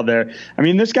Montreal there. I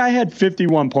mean, this guy had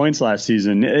 51 points last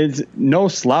season. It's no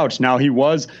slouch. Now, he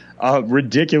was a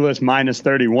ridiculous minus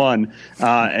 31.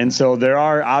 And so there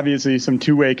are obviously some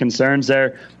two-way concerns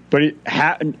there. But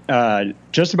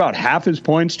just about half his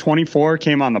points, 24,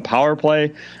 came on the power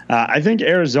play. I think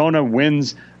Arizona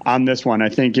wins on this one. I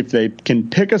think if they can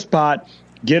pick a spot,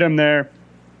 get him there,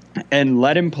 and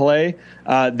let him play,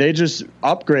 they just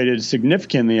upgraded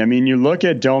significantly. I mean, you look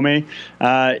at Domi,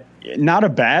 not a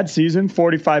bad season,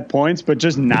 45 points, but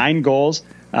just 9 goals.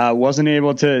 Wasn't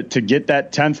able to get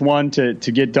that 10th one to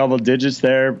get double digits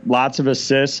there. Lots of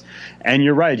assists. And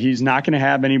you're right, he's not going to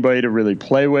have anybody to really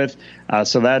play with.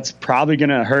 So that's probably going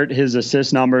to hurt his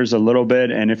assist numbers a little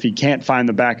bit. And if he can't find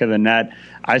the back of the net,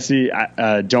 I see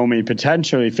Domi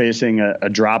potentially facing a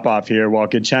drop-off here, while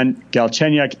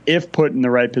Galchenyuk, if put in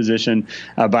the right position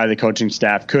by the coaching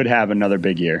staff, could have another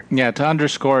big year. Yeah, to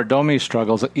underscore Domi's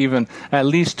struggles, even at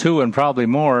least 2 and probably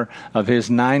more of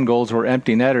his 9 goals were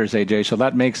empty netters, AJ, so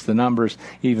that makes the numbers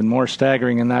even more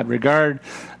staggering in that regard.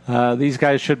 These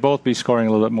guys should both be scoring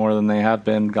a little bit more than they have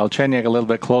been. Galchenyuk a little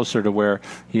bit closer to where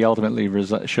he ultimately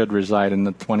should reside, in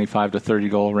the 25 to 30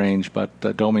 goal range,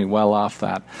 but Domi well off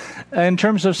that. In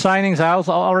terms of signings, I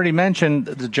already mentioned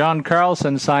the John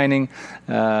Carlson signing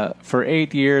for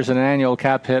 8 years and an annual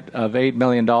cap hit of $8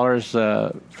 million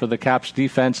for the Caps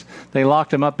defense. They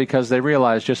locked him up because they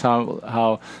realized just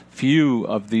how few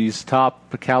of these top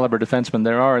caliber defensemen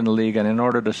there are in the league, and in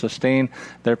order to sustain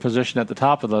their position at the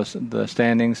top of the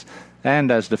standings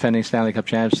and as defending Stanley Cup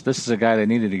champs, this is a guy they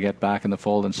needed to get back in the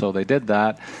fold, and so they did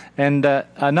that. And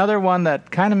another one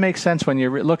that kind of makes sense when you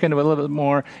look into it a little bit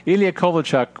more, Ilya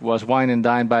Kovalchuk was wine and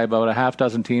dined by about a half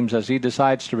dozen teams as he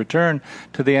decides to return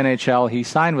to the NHL. He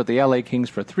signed with the LA Kings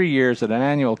for 3 years at an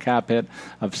annual cap hit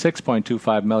of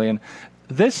 $6.25 million.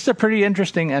 This is a pretty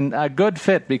interesting and a good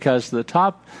fit, because the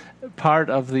top part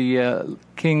of the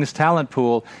Kings talent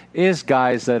pool is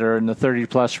guys that are in the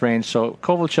 30-plus range. So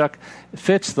Kovalchuk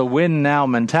fits the win-now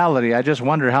mentality. I just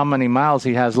wonder how many miles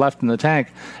he has left in the tank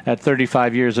at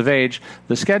 35 years of age.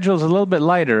 The schedule's a little bit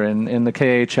lighter in the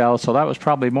KHL, so that was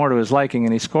probably more to his liking,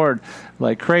 and he scored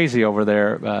like crazy over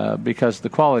there because the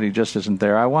quality just isn't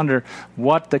there. I wonder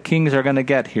what the Kings are going to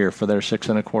get here for their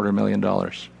 $6.25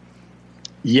 million.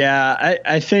 Yeah,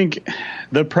 I think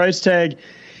the price tag,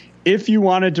 if you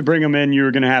wanted to bring him in, you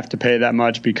were going to have to pay that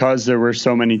much because there were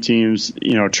so many teams,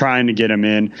 trying to get him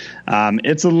in.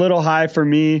 It's a little high for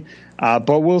me,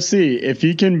 but we'll see if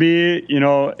he can be,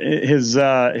 his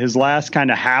last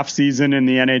kind of half season in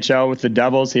the NHL with the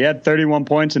Devils. He had 31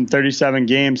 points in 37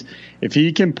 games. If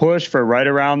he can push for right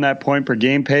around that point per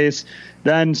game pace,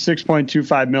 then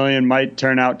 $6.25 million might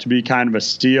turn out to be kind of a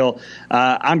steal.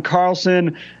 On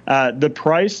Carlson, the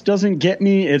price doesn't get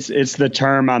me. It's the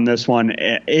term on this one.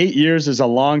 8 years is a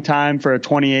long time for a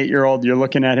 28-year-old. You're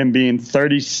looking at him being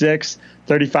 35,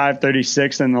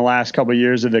 36 in the last couple of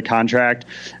years of the contract.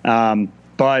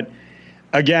 But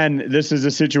again, this is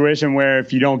a situation where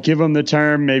if you don't give him the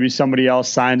term, maybe somebody else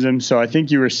signs him. So I think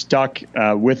you were stuck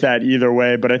with that either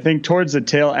way. But I think towards the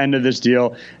tail end of this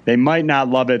deal, they might not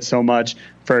love it so much.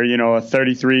 for, a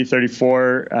 33,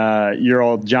 34 year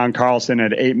old John Carlson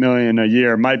at $8 million a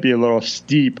year might be a little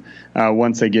steep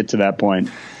once they get to that point.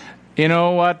 You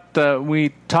know what?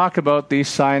 We talk about these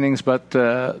signings,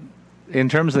 but in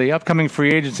terms of the upcoming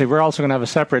free agency, we're also going to have a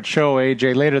separate show,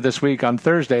 AJ, later this week on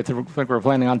Thursday. I think we're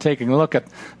planning on taking a look at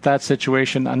that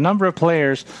situation. A number of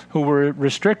players who were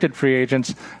restricted free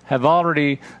agents have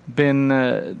already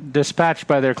been dispatched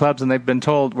by their clubs, and they've been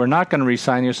told, we're not going to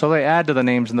re-sign you, so they add to the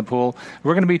names in the pool.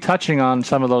 We're going to be touching on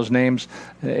some of those names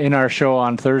in our show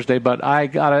on Thursday, but I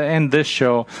got to end this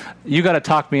show. You got to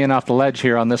talk me in off the ledge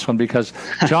here on this one, because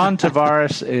John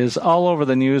Tavares is all over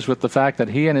the news with the fact that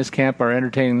he and his camp are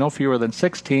entertaining no fewer than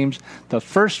 6 teams. The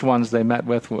first ones they met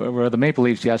with were the Maple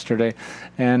Leafs yesterday.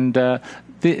 And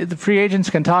the free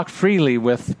agents can talk freely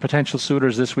with potential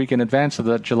suitors this week in advance of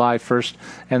the July 1st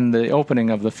and the opening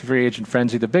of the free agent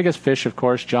frenzy. The biggest fish, of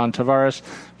course, John Tavares,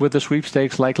 with the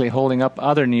sweepstakes likely holding up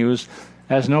other news,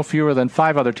 as no fewer than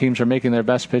 5 other teams are making their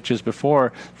best pitches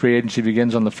before free agency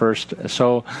begins on the 1st.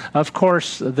 So, of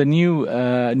course, the new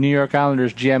New York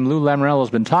Islanders GM Lou Lamoriello has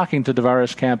been talking to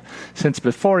Tavares camp since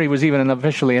before he was even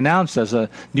officially announced as a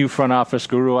new front office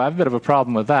guru. I have a bit of a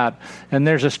problem with that. And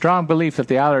there's a strong belief that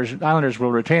the Islanders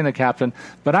will retain the captain,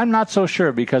 but I'm not so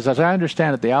sure, because as I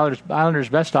understand it, the Islanders'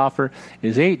 best offer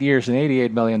is 8 years and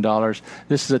 $88 million.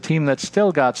 This is a team that's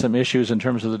still got some issues in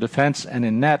terms of the defense and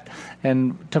in net.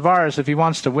 And Tavares, if he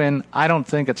wants to win, I don't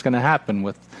think it's going to happen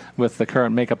with the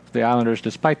current makeup of the Islanders,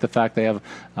 despite the fact they have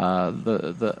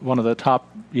the one of the top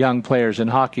young players in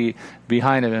hockey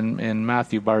behind him in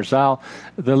Matthew Barzal.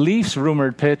 The Leafs'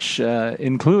 rumored pitch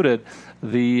included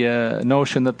the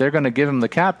notion that they're going to give him the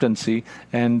captaincy,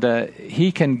 and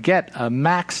he can get a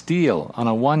max deal on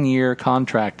a 1-year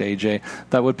contract, AJ,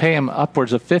 that would pay him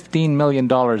upwards of $15 million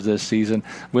this season,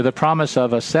 with a promise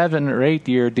of a 7 or 8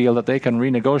 year deal that they can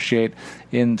renegotiate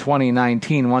in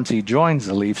 2019 once he joins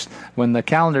the Leafs. When the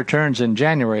calendar turns in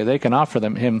January, they can offer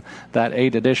him that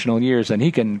 8 additional years, and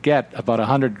he can get about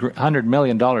 $100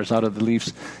 million out of the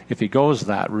Leafs if he goes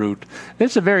that route.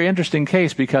 It's a very interesting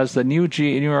case, because the New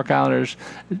York Islanders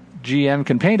GM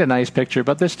can paint a nice picture,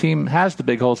 but this team has the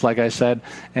big holes, like I said,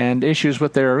 and issues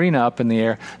with their arena up in the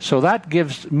air. So that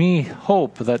gives me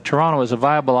hope that Toronto is a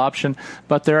viable option,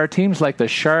 but there are teams like the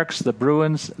Sharks, the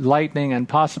Bruins, Lightning, and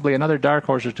possibly another dark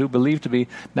horse or two believed to be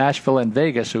Nashville and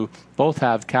Vegas, who both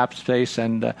have cap space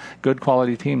and good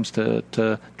quality teams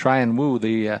to try and woo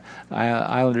the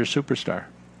Islanders superstar.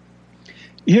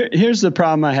 Here's the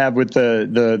problem I have with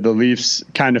the Leafs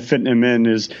kind of fitting him in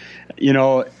is,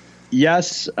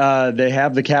 yes, they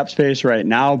have the cap space right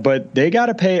now, but they got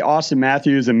to pay Austin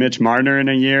Matthews and Mitch Marner in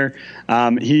a year.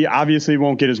 He obviously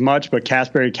won't get as much, but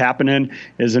Kasperi Kapanen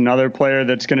is another player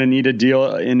that's going to need a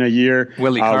deal in a year.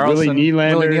 Willie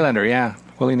Nylander, yeah.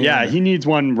 Yeah, he needs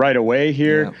one right away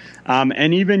here. Yeah.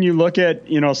 And even you look at,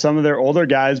 some of their older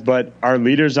guys, but our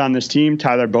leaders on this team,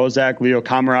 Tyler Bozak, Leo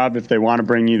Komarov, if they want to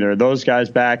bring either of those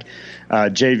guys back.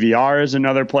 JVR is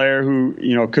another player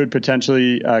who, could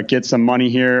potentially get some money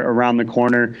here around the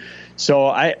corner. So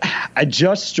I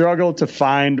just struggle to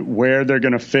find where they're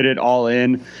going to fit it all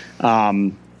in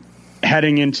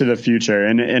heading into the future.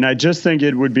 And I just think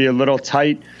it would be a little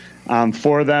tight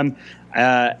for them.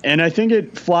 And I think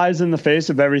it flies in the face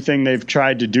of everything they've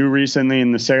tried to do recently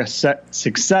and the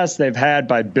success they've had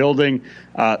by building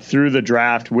through the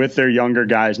draft with their younger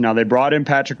guys. Now, they brought in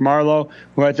Patrick Marleau,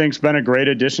 who I think has been a great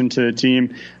addition to the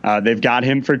team. They've got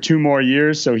him for 2 more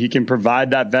years, so he can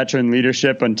provide that veteran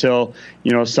leadership until,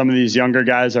 some of these younger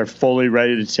guys are fully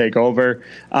ready to take over.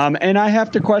 And I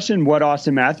have to question what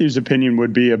Austin Matthews' opinion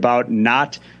would be about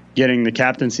not getting the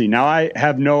captaincy. Now, I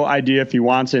have no idea if he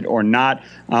wants it or not,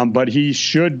 but he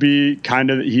should be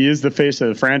he is the face of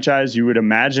the franchise. You would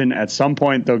imagine at some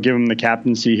point they'll give him the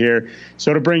captaincy here.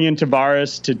 So to bring in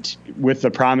Tavares with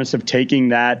the promise of taking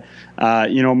that,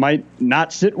 might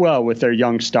not sit well with their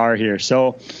young star here.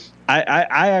 So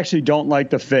I actually don't like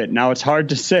the fit. Now, it's hard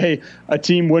to say a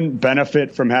team wouldn't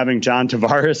benefit from having John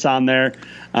Tavares on there,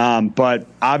 but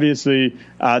obviously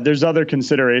there's other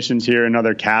considerations here and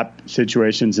other cap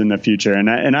situations in the future,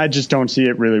 and I just don't see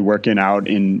it really working out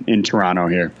in Toronto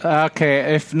here.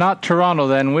 Okay, if not Toronto,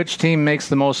 then which team makes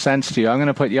the most sense to you? I'm going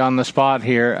to put you on the spot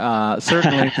here.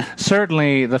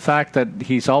 Certainly the fact that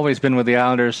he's always been with the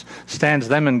Islanders stands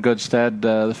them in good stead,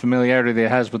 the familiarity that he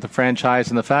has with the franchise,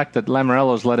 and the fact that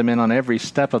Lamoriello's let him in on every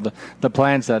step of the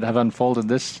plans that have unfolded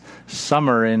this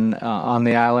summer on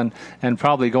the island, and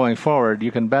probably going forward.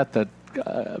 You can bet that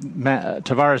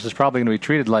Tavares is probably going to be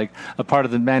treated like a part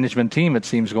of the management team, it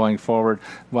seems, going forward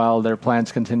while their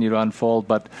plans continue to unfold.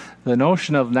 But the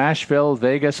notion of Nashville,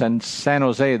 Vegas, and San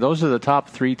Jose, those are the top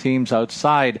three teams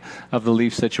outside of the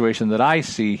Leaf situation that I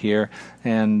see here.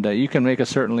 And you can make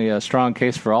certainly a strong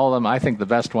case for all of them. I think the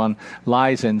best one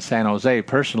lies in San Jose,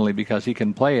 personally, because he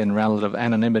can play in relative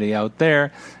anonymity out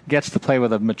there, gets to play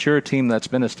with a mature team that's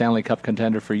been a Stanley Cup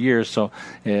contender for years. So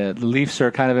the Leafs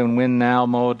are kind of in win-now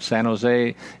mode. San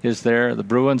Jose is there. The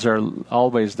Bruins are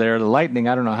always there. The Lightning,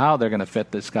 I don't know how they're going to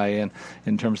fit this guy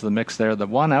in terms of the mix there. The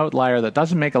one outlier that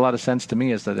doesn't make a lot of sense to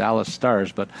me is the Dallas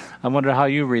Stars, but I wonder how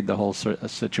you read the whole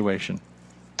situation.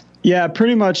 Yeah,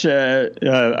 pretty much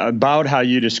about how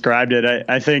you described it.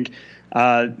 I think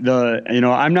I'm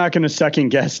not going to second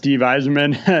guess Steve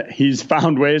Yzerman. He's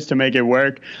found ways to make it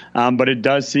work, but it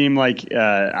does seem like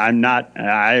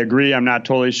I agree. I'm not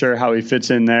totally sure how he fits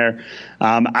in there.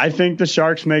 I think the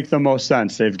Sharks make the most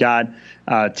sense. They've got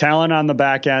talent on the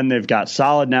back end. They've got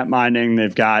solid net minding.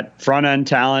 They've got front end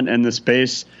talent and the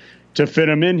space to fit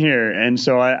them in here. And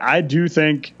so I do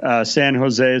think San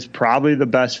Jose is probably the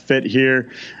best fit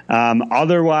here.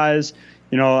 Otherwise,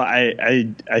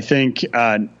 I think,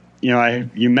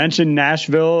 you mentioned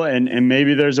Nashville and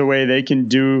maybe there's a way they can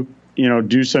do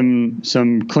some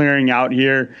clearing out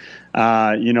here.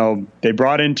 They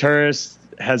brought in Turris.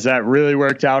 Has that really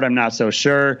worked out? I'm not so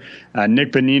sure.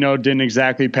 Nick Bonino didn't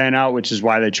exactly pan out, which is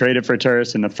why they traded for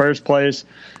Turris in the first place.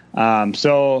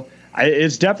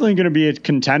 It's definitely going to be a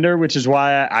contender, which is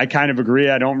why I kind of agree.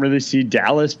 I don't really see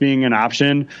Dallas being an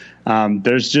option.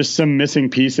 There's just some missing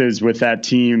pieces with that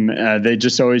team. They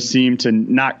just always seem to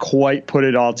not quite put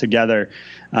it all together.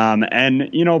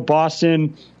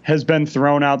 Boston has been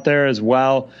thrown out there as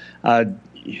well.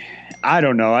 I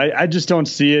don't know. I just don't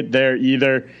see it there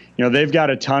either. They've got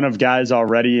a ton of guys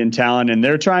already in talent, and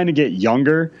they're trying to get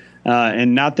younger.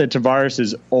 And not that Tavares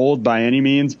is old by any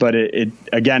means, but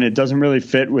it doesn't really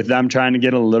fit with them trying to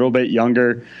get a little bit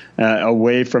younger,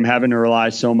 away from having to rely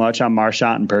so much on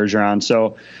Marchand and Bergeron.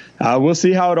 So we'll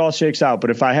see how it all shakes out. But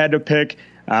if I had to pick,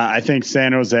 I think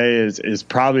San Jose is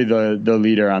probably the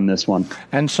leader on this one.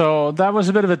 And so that was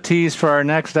a bit of a tease for our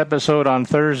next episode on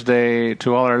Thursday.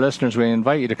 To all our listeners, we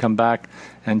invite you to come back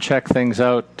and check things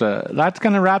out. That's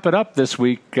going to wrap it up this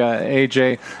week,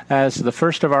 AJ, as the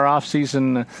first of our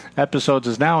off-season episodes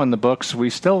is now in the books.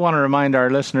 We still want to remind our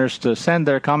listeners to send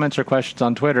their comments or questions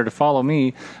on Twitter, to follow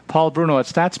me, Paul Bruno at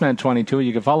Statsman22.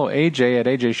 You can follow AJ at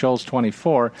AJ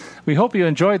Scholes24. We hope you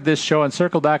enjoyed this show and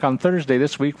circle back on Thursday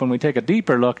this week when we take a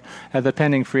deeper look at the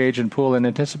pending free agent pool in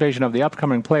anticipation of the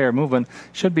upcoming player movement.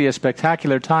 Should be a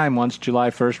spectacular time once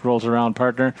July 1st rolls around,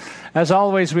 partner. As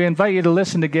always, we invite you to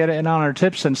listen to get in on our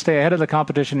tips and stay ahead of the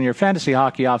competition in your fantasy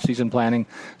hockey off-season planning.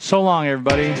 So long,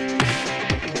 everybody.